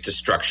a choice to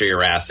structure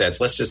your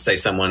assets, let's just say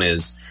someone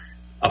is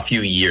a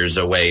few years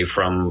away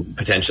from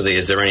potentially,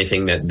 is there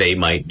anything that they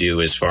might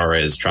do as far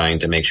as trying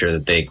to make sure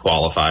that they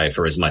qualify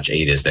for as much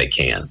aid as they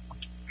can?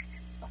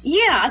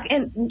 Yeah,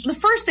 and the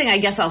first thing I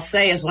guess I'll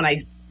say is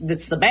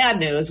that's the bad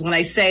news when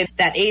I say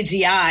that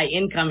AGI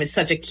income is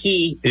such a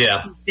key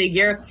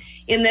figure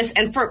in this.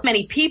 And for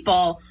many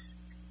people,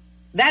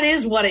 that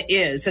is what it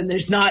is. And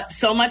there's not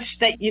so much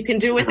that you can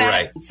do with that.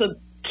 Right. So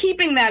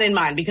keeping that in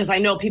mind, because I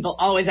know people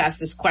always ask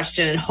this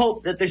question and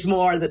hope that there's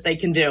more that they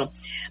can do.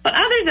 But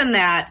other than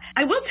that,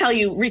 I will tell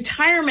you,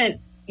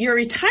 your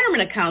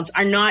retirement accounts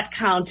are not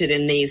counted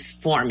in these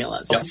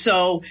formulas. Yep.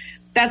 So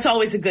that's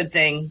always a good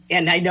thing.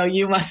 And I know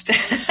you must,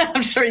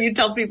 I'm sure you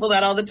tell people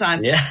that all the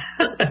time. Yeah.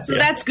 So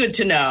that's good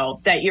to know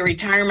that your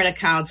retirement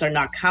accounts are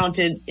not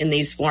counted in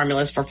these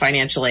formulas for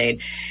financial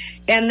aid.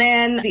 And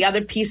then the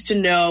other piece to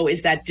know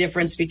is that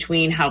difference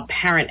between how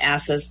parent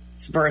assets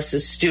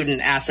versus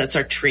student assets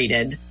are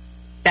treated.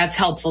 That's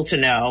helpful to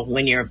know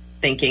when you're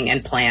thinking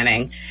and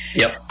planning.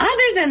 Yep.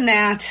 Other than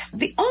that,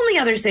 the only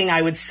other thing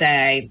I would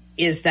say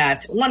is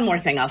that, one more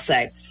thing I'll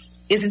say,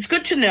 is it's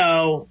good to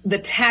know the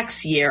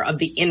tax year of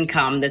the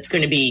income that's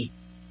going to be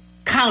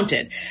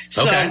counted.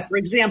 So, for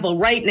example,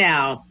 right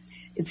now,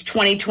 it's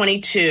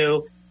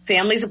 2022.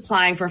 Families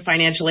applying for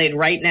financial aid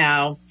right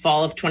now,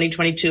 fall of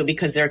 2022,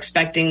 because they're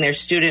expecting their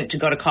student to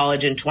go to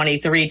college in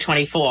 23,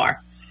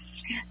 24.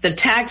 The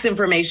tax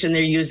information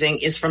they're using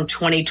is from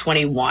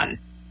 2021.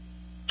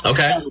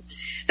 Okay. So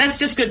that's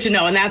just good to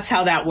know, and that's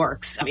how that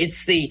works.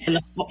 It's in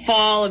the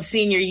fall of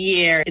senior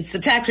year, it's the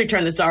tax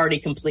return that's already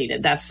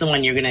completed. That's the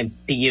one you're going to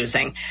be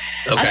using.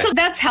 Okay. So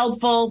that's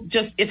helpful.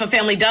 Just if a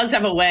family does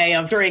have a way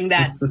of during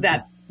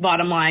that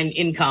bottom line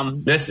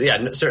income.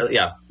 Certainly,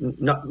 yeah.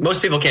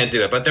 Most people can't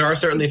do it, but there are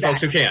certainly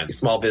folks who can.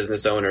 Small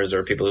business owners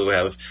or people who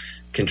have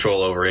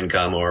control over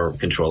income or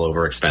control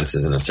over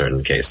expenses in a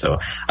certain case. So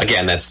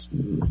again, that's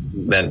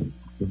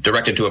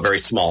directed to a very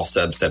small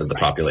subset of the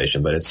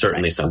population, but it's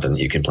certainly something that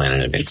you can plan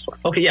in advance for.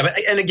 Okay, yeah,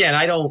 and again,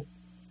 I know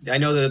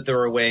that there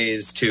are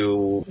ways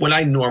to, when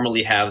I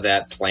normally have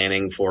that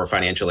planning for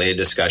financial aid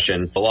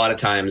discussion, a lot of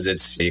times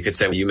you could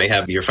say, well, you may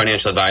have your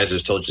financial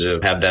advisors told you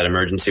to have that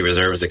emergency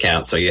reserves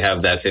account. So you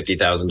have that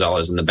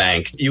 $50,000 in the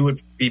bank. You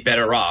would be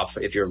better off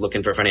if you're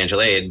looking for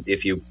financial aid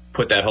if you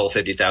put that whole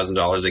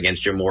 $50,000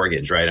 against your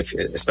mortgage, right?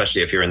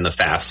 Especially if you're in the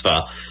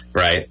FAFSA,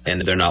 right?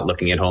 And they're not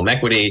looking at home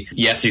equity.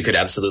 Yes, you could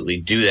absolutely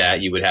do that.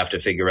 You would have to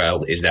figure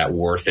out, is that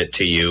worth it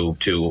to you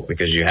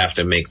because you have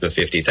to make the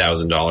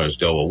 $50,000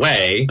 go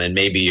away. And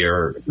maybe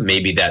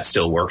that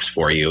still works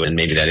for you. And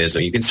maybe that is,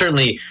 you can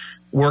certainly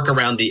work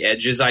around the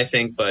edges, I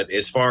think. But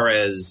as far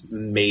as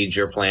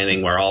major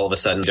planning where all of a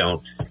sudden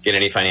don't get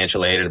any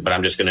financial aid, but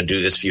I'm just going to do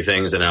this few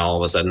things and all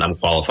of a sudden I'm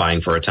qualifying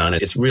for a ton.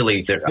 It's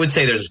really, I would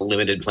say there's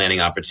limited planning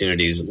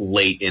opportunities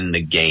late in the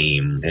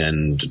game.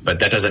 But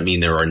that doesn't mean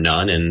there are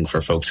none. And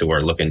for folks who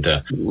are looking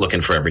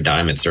for every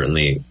dime, it's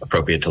certainly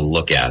appropriate to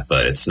look at,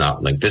 but it's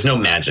not like, there's no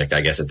magic,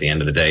 I guess, at the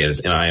end of the day.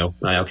 Am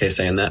I okay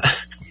saying that?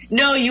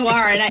 No, you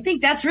are. And I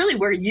think that's really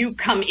where you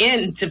come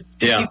into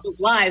people's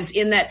lives,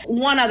 in that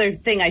one other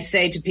thing I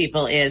say to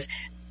people is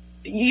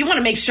you want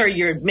to make sure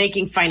you're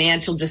making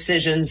financial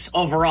decisions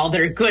overall that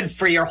are good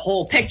for your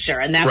whole picture.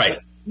 And that's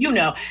what you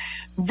know,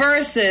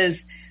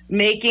 versus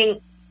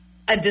making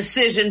a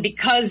decision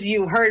because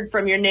you heard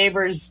from your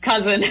neighbor's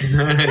cousin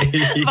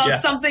about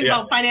something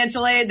about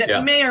financial aid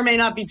that may or may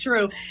not be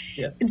true.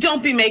 Yeah.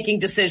 Don't be making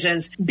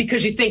decisions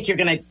because you think you're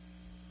going to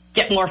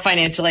get more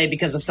financial aid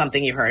because of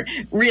something you heard.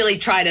 Really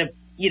try to,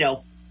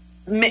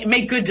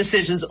 make good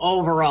decisions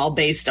overall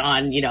based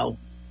on,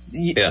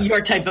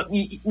 your type of,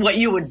 what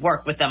you would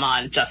work with them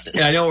on, Justin.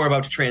 Yeah, I know we're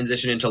about to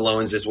transition into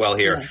loans as well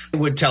here.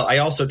 Yeah. I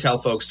also tell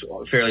folks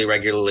fairly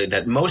regularly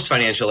that most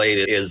financial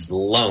aid is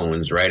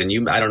loans, right?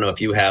 And I don't know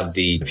if you have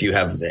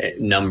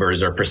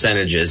numbers or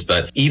percentages,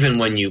 but even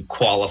when you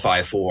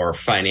qualify for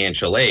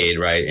financial aid,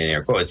 right, in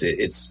air quotes,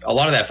 it's a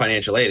lot of that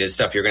financial aid is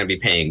stuff you're going to be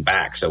paying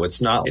back. So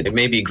it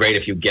may be great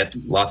if you get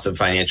lots of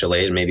financial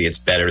aid, and maybe it's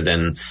better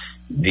than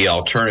the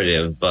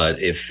alternative, but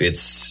if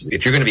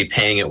you're going to be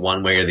paying it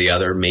one way or the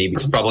other, maybe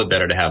it's probably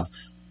better to have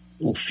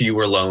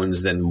fewer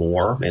loans than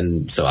more.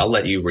 And so I'll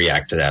let you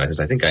react to that, because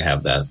I think I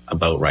have that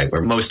about right,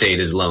 where most aid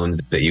is loans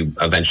that you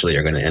eventually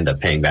are going to end up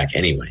paying back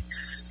anyway.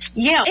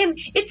 Yeah, and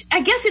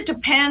I guess it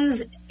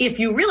depends. If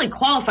you really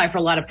qualify for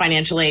a lot of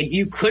financial aid,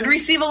 you could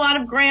receive a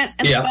lot of grant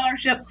and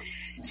scholarship.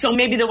 So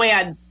maybe the way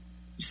I'd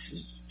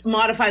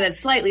modify that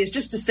slightly is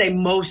just to say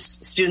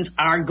most students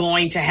are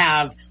going to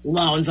have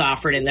loans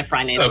offered in their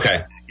financial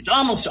package.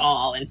 Almost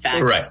all, in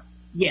fact. Right.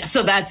 Yeah,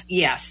 so that's,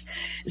 yes.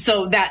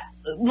 So that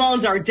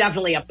loans are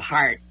definitely a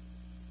part.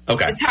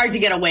 Okay. It's hard to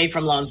get away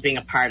from loans being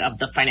a part of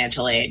the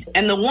financial aid.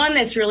 And the one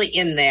that's really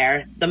in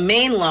there, the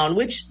main loan,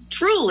 which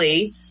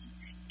truly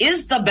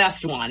is the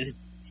best one,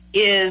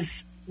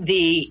 is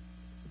the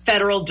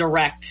federal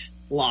direct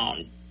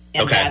loan.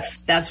 And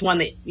that's one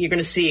that you're going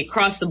to see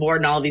across the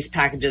board in all of these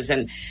packages.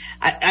 And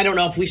I don't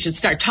know if we should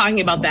start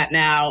talking about that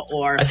now,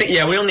 or I think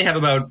we only have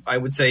about, I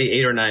would say,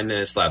 8 or 9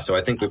 minutes left. So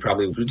I think we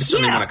just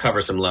only want to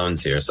cover some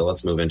loans here. So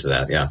let's move into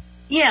that. Yeah.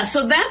 Yeah.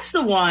 So that's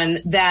the one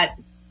that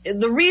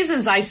the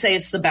reasons I say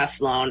it's the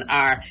best loan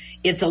are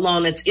it's a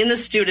loan that's in the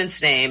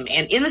student's name,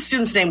 and in the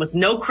student's name with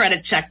no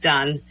credit check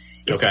done.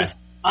 It's just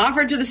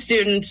offered to the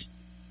student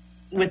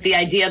with the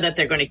idea that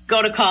they're going to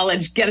go to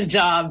college, get a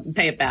job, and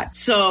pay it back.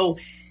 So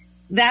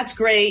that's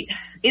great.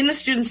 In the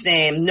student's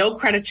name, no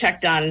credit check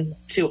done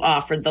to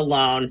offer the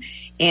loan.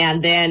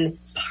 And then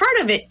part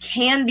of it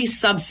can be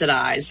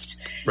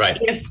subsidized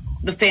if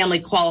the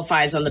family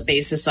qualifies on the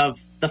basis of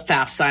the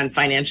FAFSA and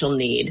financial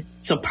need.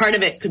 So part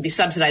of it could be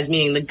subsidized,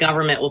 meaning the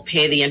government will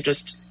pay the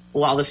interest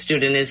while the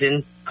student is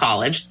in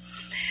college.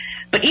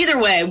 But either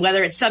way,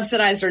 whether it's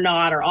subsidized or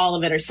not, or all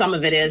of it or some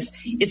of it is,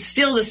 it's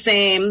still the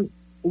same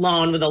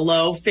loan with a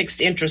low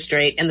fixed interest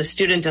rate, and the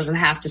student doesn't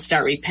have to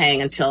start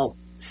repaying until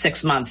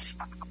 6 months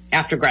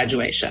after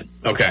graduation.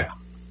 Okay.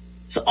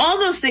 So all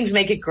those things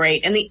make it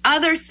great. And the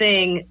other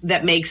thing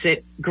that makes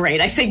it great,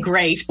 I say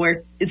great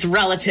where it's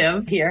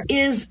relative here,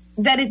 is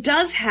that it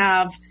does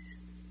have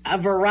a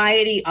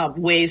variety of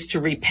ways to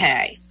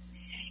repay.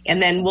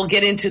 And then we'll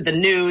get into the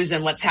news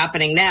and what's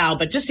happening now,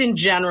 but just in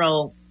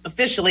general,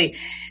 officially,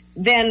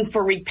 then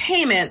for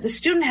repayment, the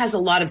student has a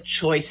lot of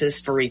choices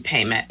for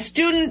repayment. A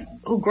student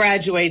who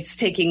graduates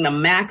taking the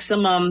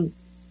maximum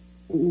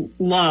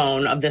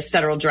loan of this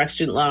federal direct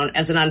student loan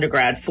as an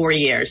undergrad, 4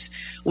 years,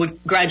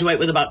 would graduate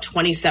with about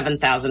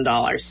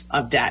 $27,000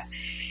 of debt.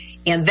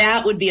 And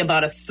that would be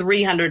about a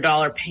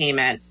 $300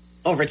 payment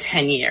over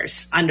 10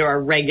 years under a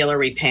regular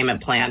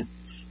repayment plan.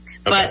 Okay.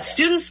 But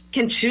students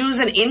can choose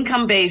an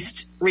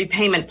income-based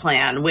repayment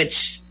plan,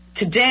 which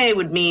today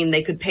would mean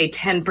they could pay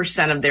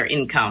 10% of their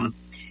income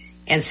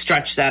and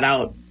stretch that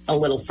out a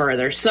little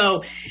further.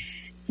 So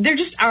there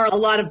just are a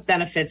lot of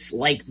benefits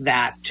like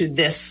that to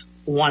this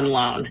one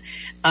loan.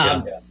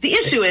 The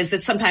issue is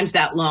that sometimes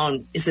that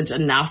loan isn't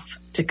enough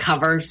to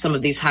cover some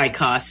of these high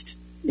costs.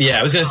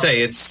 Yeah, I was going to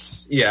say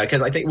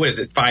because I think, what is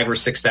it, 5,000 or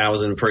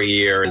 6,000 per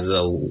year is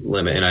the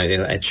limit, and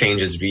it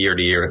changes year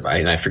to year.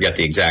 And I forget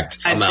the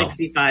exact amount.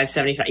 65,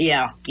 75.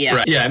 Yeah.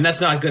 Right. Yeah, and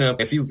that's not going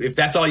to, if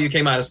that's all you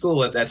came out of school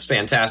with, that's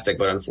fantastic.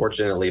 But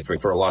unfortunately,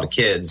 for a lot of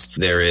kids,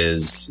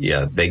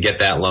 they get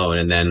that loan,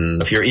 and then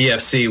if your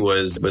EFC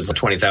was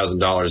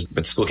 $20,000,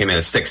 but the school came in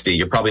at 60,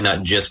 you're probably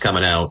not just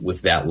coming out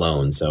with that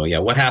loan. So yeah,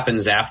 what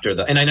happens after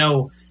and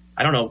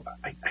I don't know.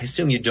 I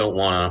assume you don't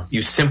want to.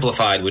 You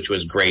simplified, which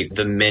was great,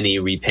 the many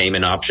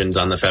repayment options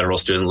on the federal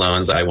student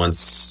loans. I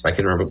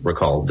can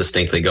recall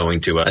distinctly going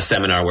to a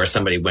seminar where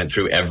somebody went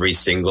through every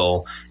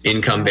single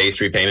income-based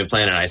repayment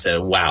plan, and I said,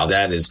 "Wow,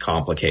 that is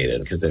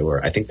complicated." Because there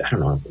were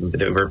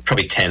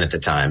probably 10 at the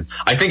time.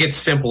 I think it's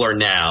simpler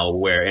now,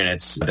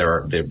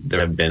 there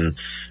have been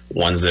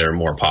ones that are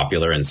more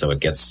popular, and so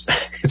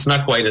it's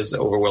not quite as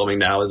overwhelming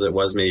now as it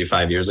was maybe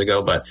 5 years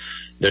ago, but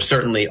there's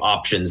certainly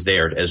options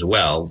there as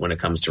well when it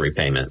comes to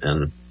repayment.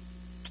 And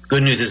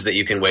good news is that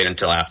you can wait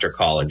until after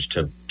college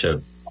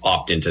to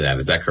opt into that.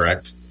 Is that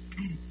correct?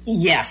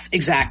 Yes,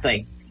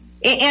 exactly.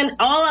 And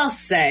all I'll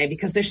say,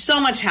 because there's so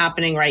much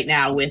happening right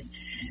now with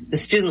the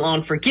student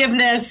loan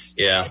forgiveness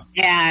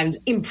and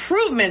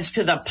improvements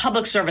to the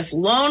public service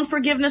loan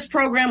forgiveness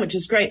program, which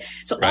is great.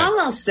 So all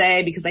I'll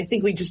say, because I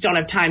think we just don't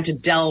have time to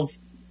delve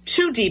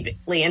too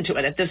deeply into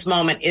it at this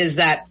moment, is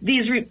that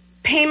these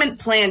repayment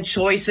plan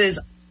choices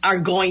are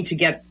going to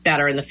get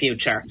better in the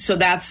future. So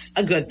that's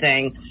a good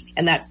thing.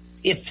 And that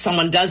if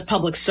someone does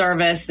public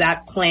service,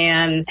 that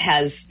plan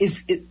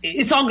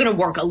it's all going to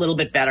work a little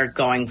bit better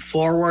going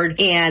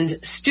forward. And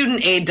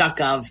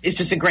studentaid.gov is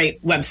just a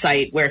great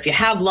website where if you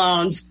have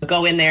loans,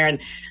 go in there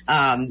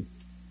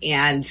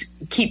and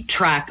keep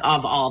track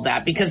of all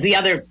that. Because the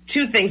other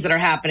two things that are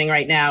happening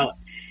right now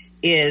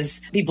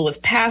is people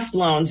with past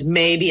loans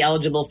may be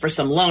eligible for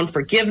some loan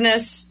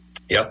forgiveness.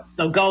 Yep.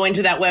 So go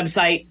into that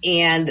website.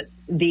 And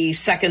the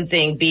second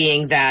thing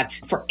being that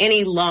for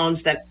any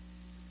loans that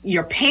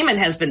your payment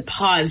has been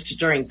paused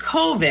during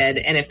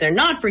COVID, and if they're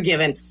not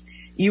forgiven,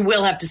 you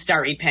will have to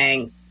start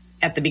repaying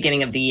at the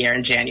beginning of the year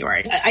in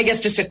January. I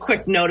guess just a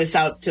quick notice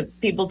out to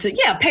people to,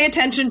 pay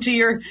attention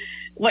to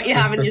what you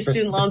have in your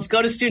student loans.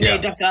 Go to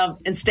studentaid.gov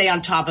and stay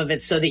on top of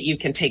it so that you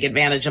can take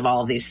advantage of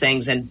all of these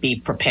things and be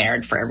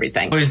prepared for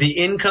everything. Is the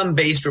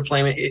income-based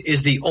repayment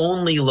is the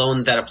only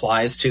loan that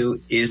applies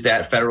to, is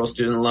that federal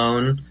student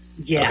loan?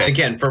 Yeah. Okay.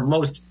 Again,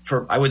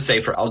 I would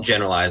say I'll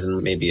generalize,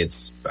 and maybe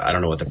I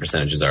don't know what the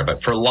percentages are,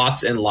 but for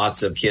lots and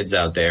lots of kids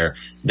out there,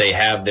 they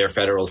have their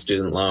federal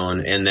student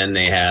loan and then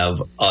they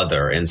have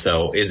other. And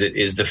so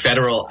is the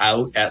federal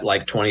out at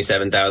like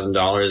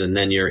 $27,000 and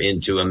then you're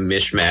into a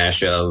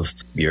mishmash of,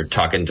 you're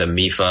talking to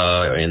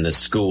MIFA in the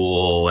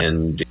school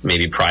and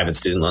maybe private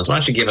student loans. Why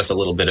don't you give us a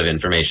little bit of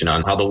information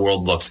on how the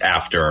world looks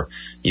after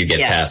you get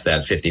past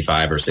that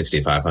 $5,500 or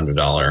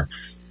 $6,500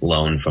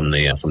 loan from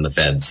the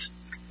feds?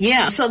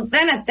 Yeah. So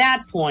then at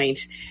that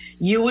point,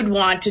 you would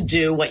want to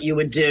do what you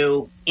would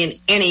do in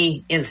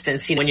any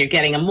instance. When you're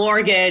getting a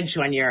mortgage,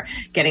 when you're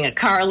getting a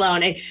car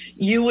loan,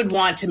 you would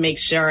want to make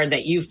sure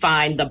that you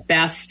find the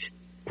best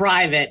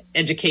private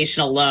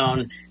educational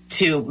loan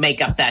to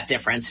make up that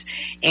difference.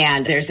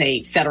 And there's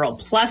a Federal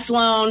Plus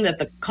loan that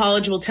the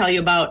college will tell you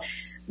about.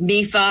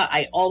 MIFA,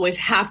 I always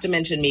have to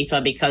mention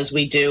MIFA because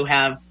we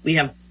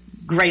have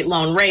great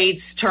loan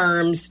rates,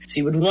 terms. So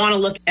you would want to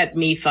look at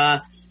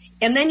MIFA.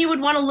 And then you would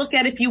want to look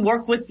at if you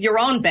work with your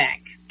own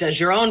bank. Does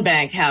your own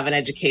bank have an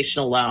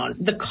educational loan?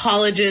 The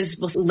colleges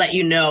will let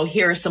you know,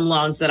 here are some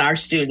loans that our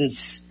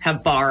students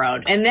have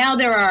borrowed. And now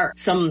there are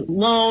some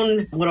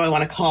what do I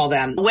want to call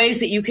them?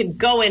 Ways that you can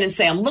go in and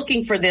say, I'm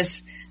looking for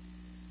this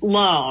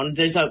loan.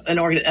 There's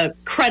a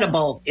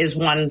Credible is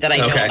one that I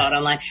know about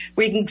online,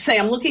 where you can say,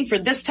 I'm looking for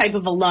this type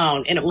of a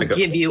loan, and it will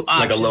give you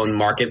options. Like a loan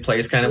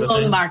marketplace kind of a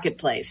thing? Loan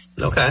marketplace.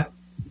 Okay.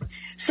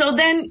 So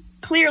then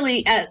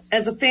clearly,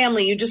 as a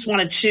family, you just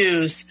want to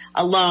choose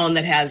a loan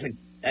that has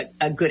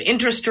a good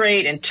interest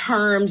rate and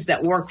terms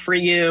that work for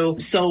you.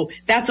 So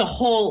that's a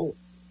whole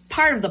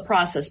part of the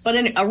process, but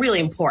a really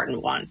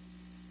important one.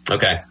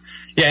 Okay.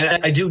 Yeah,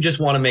 and I do just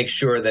want to make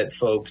sure that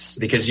folks,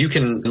 because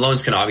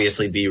loans can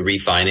obviously be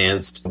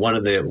refinanced. One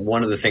of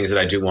the things that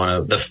I do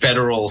want to, the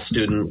federal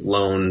student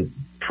loan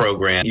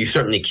program, you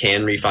certainly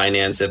can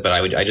refinance it, but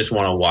I just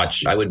want to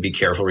watch. I would be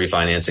careful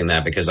refinancing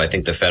that because I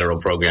think the federal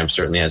program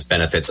certainly has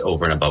benefits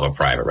over and above a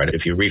private, right?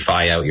 If you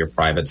refi out your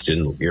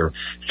your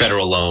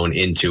federal loan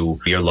into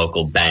your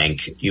local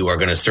bank, you are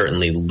going to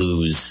certainly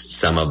lose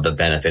some of the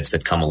benefits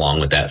that come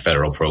along with that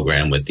federal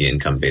program with the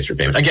income-based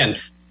repayment. Again,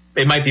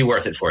 it might be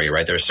worth it for you,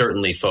 right? There are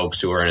certainly folks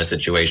who are in a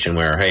situation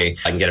where, hey,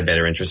 I can get a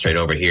better interest rate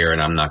over here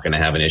and I'm not going to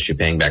have an issue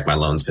paying back my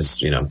loans because,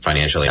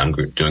 financially I'm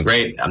doing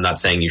great. I'm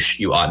not saying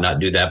you ought not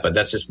do that, but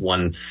that's just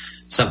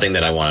something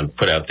that I want to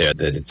put out there,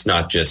 that it's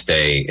not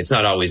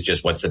always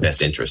just what's the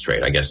best interest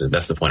rate. I guess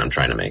that's the point I'm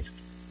trying to make.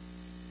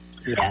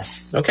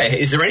 Yes. Okay.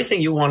 Is there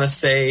anything you want to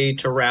say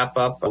to wrap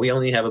up? We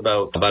only have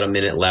about a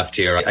minute left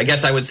here. I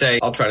guess I would say,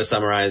 I'll try to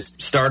summarize.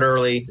 Start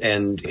early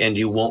and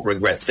you won't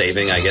regret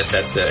saving. I guess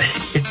that's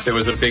if there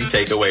was a big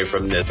takeaway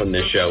from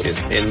this show.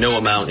 And no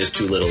amount is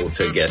too little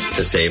to get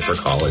to save for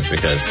college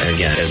because,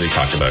 again, as we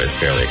talked about, it's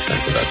fairly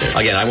expensive out there.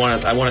 Again, I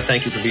want to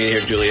thank you for being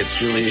here, Julie. It's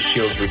Julie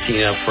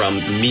Shields-Rutina from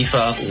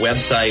MIFA.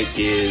 Website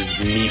is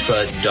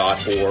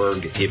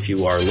mifa.org if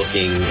you are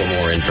looking for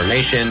more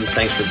information.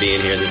 Thanks for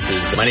being here.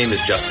 My name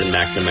is Justin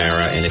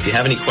McNamara, and if you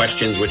have any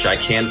questions, which I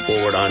can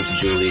forward on to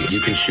Julie, you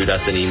can shoot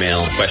us an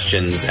email,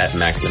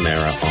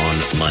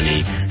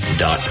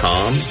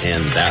 questions@McNamaraOnMoney.com,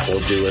 and that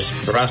will do us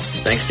for us.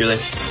 Thanks, Julie.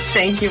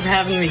 Thank you for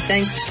having me.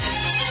 Thanks.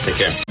 Take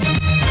care.